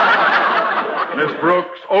 Miss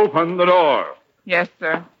Brooks, open the door. Yes,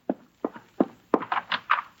 sir.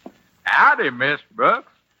 Howdy, Miss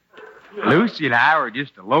Brooks. Lucy and I were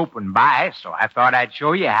just eloping by, so I thought I'd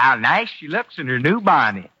show you how nice she looks in her new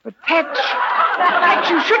bonnet. But, Tex,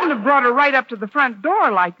 you shouldn't have brought her right up to the front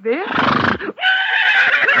door like this.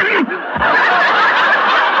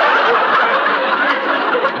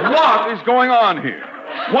 What is going on here?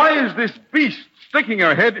 Why is this beast sticking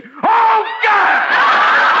her head? Oh, God!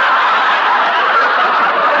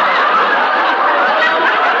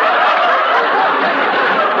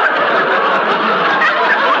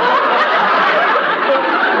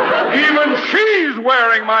 Even she's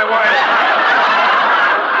wearing my wife's hat.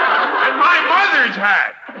 And my mother's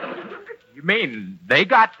hat. You mean they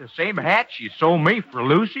got the same hat she sold me for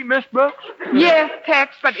Lucy, Miss Brooks? Yes,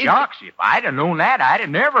 Tex, but it's... Shucks, if I'd have known that, I'd have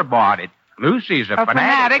never bought it. Lucy's a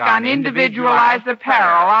fanatic on individualized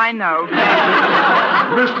apparel, I know.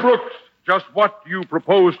 Miss Brooks, just what do you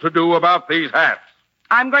propose to do about these hats?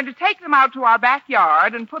 I'm going to take them out to our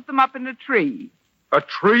backyard and put them up in a tree. A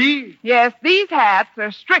tree? Yes, these hats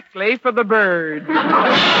are strictly for the birds.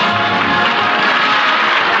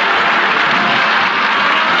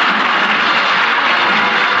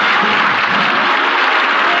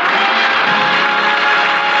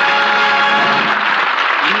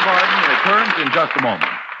 Returns in just a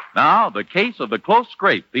moment. Now, the case of the close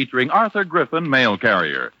scrape featuring Arthur Griffin, mail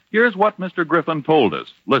carrier. Here's what Mr. Griffin told us.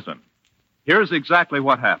 Listen. Here's exactly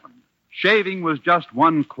what happened. Shaving was just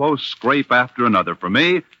one close scrape after another for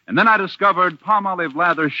me, and then I discovered Palmolive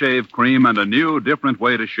Lather Shave Cream and a new, different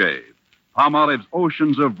way to shave. Palmolive's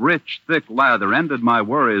oceans of rich, thick lather ended my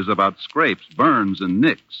worries about scrapes, burns, and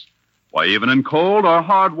nicks. Why, even in cold or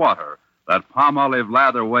hard water, that Palmolive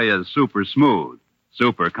Lather way is super smooth,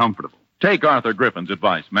 super comfortable. Take Arthur Griffin's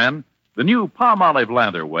advice, men. The new Palmolive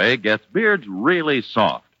Lather Way gets beards really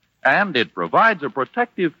soft, and it provides a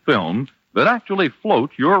protective film that actually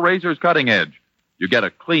floats your razor's cutting edge. You get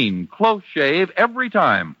a clean, close shave every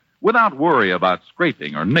time without worry about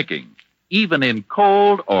scraping or nicking, even in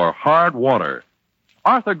cold or hard water.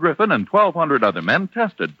 Arthur Griffin and 1,200 other men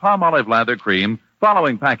tested Palmolive Lather Cream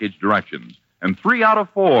following package directions, and 3 out of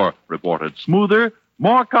 4 reported smoother,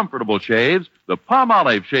 more comfortable shaves the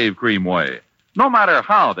Palmolive Shave Cream way, no matter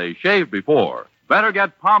how they shaved before. Better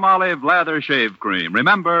get Palmolive Lather Shave Cream.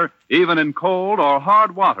 Remember, even in cold or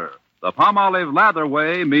hard water, the Palmolive Lather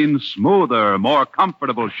way means smoother, more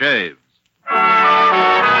comfortable shaves.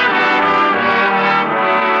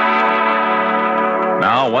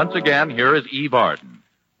 Now, once again, here is Eve Arden.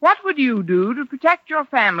 What would you do to protect your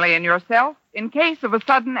family and yourself in case of a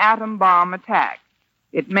sudden atom bomb attack?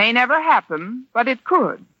 It may never happen, but it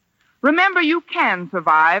could. Remember, you can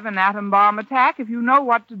survive an atom bomb attack if you know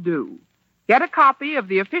what to do. Get a copy of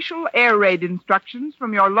the official air raid instructions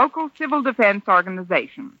from your local civil defense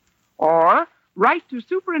organization. Or write to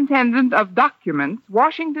Superintendent of Documents,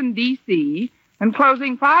 Washington, D.C.,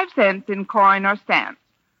 enclosing 5 cents in coin or stamps.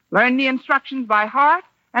 Learn the instructions by heart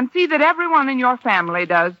and see that everyone in your family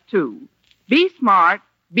does, too. Be smart,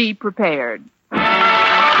 be prepared.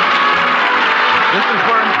 This is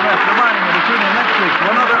Vern Smith reminding you to tune in next week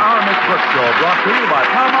to another Our Miss Brooks show brought to you by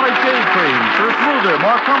Palmolive Shave Cream for a smoother,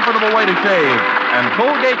 more comfortable way to shave, and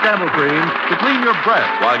Colgate Dental Cream to clean your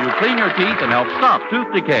breath while you clean your teeth and help stop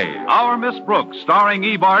tooth decay. Our Miss Brooks, starring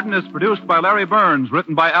Eve Arden, is produced by Larry Burns,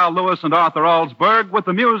 written by Al Lewis and Arthur Alsberg, with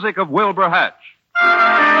the music of Wilbur Hatch.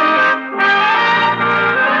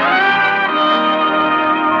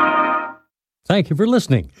 Thank you for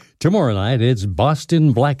listening. Tomorrow night, it's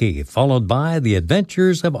Boston Blackie, followed by The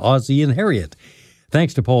Adventures of Ozzie and Harriet.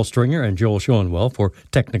 Thanks to Paul Stringer and Joel Schoenwell for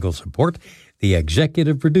technical support. The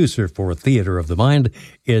executive producer for Theater of the Mind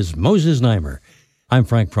is Moses Neimer. I'm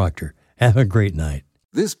Frank Proctor. Have a great night.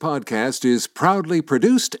 This podcast is proudly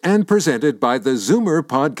produced and presented by the Zoomer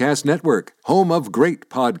Podcast Network, home of great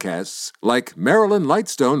podcasts like Marilyn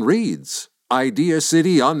Lightstone Reads, Idea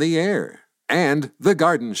City on the Air, and The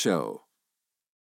Garden Show.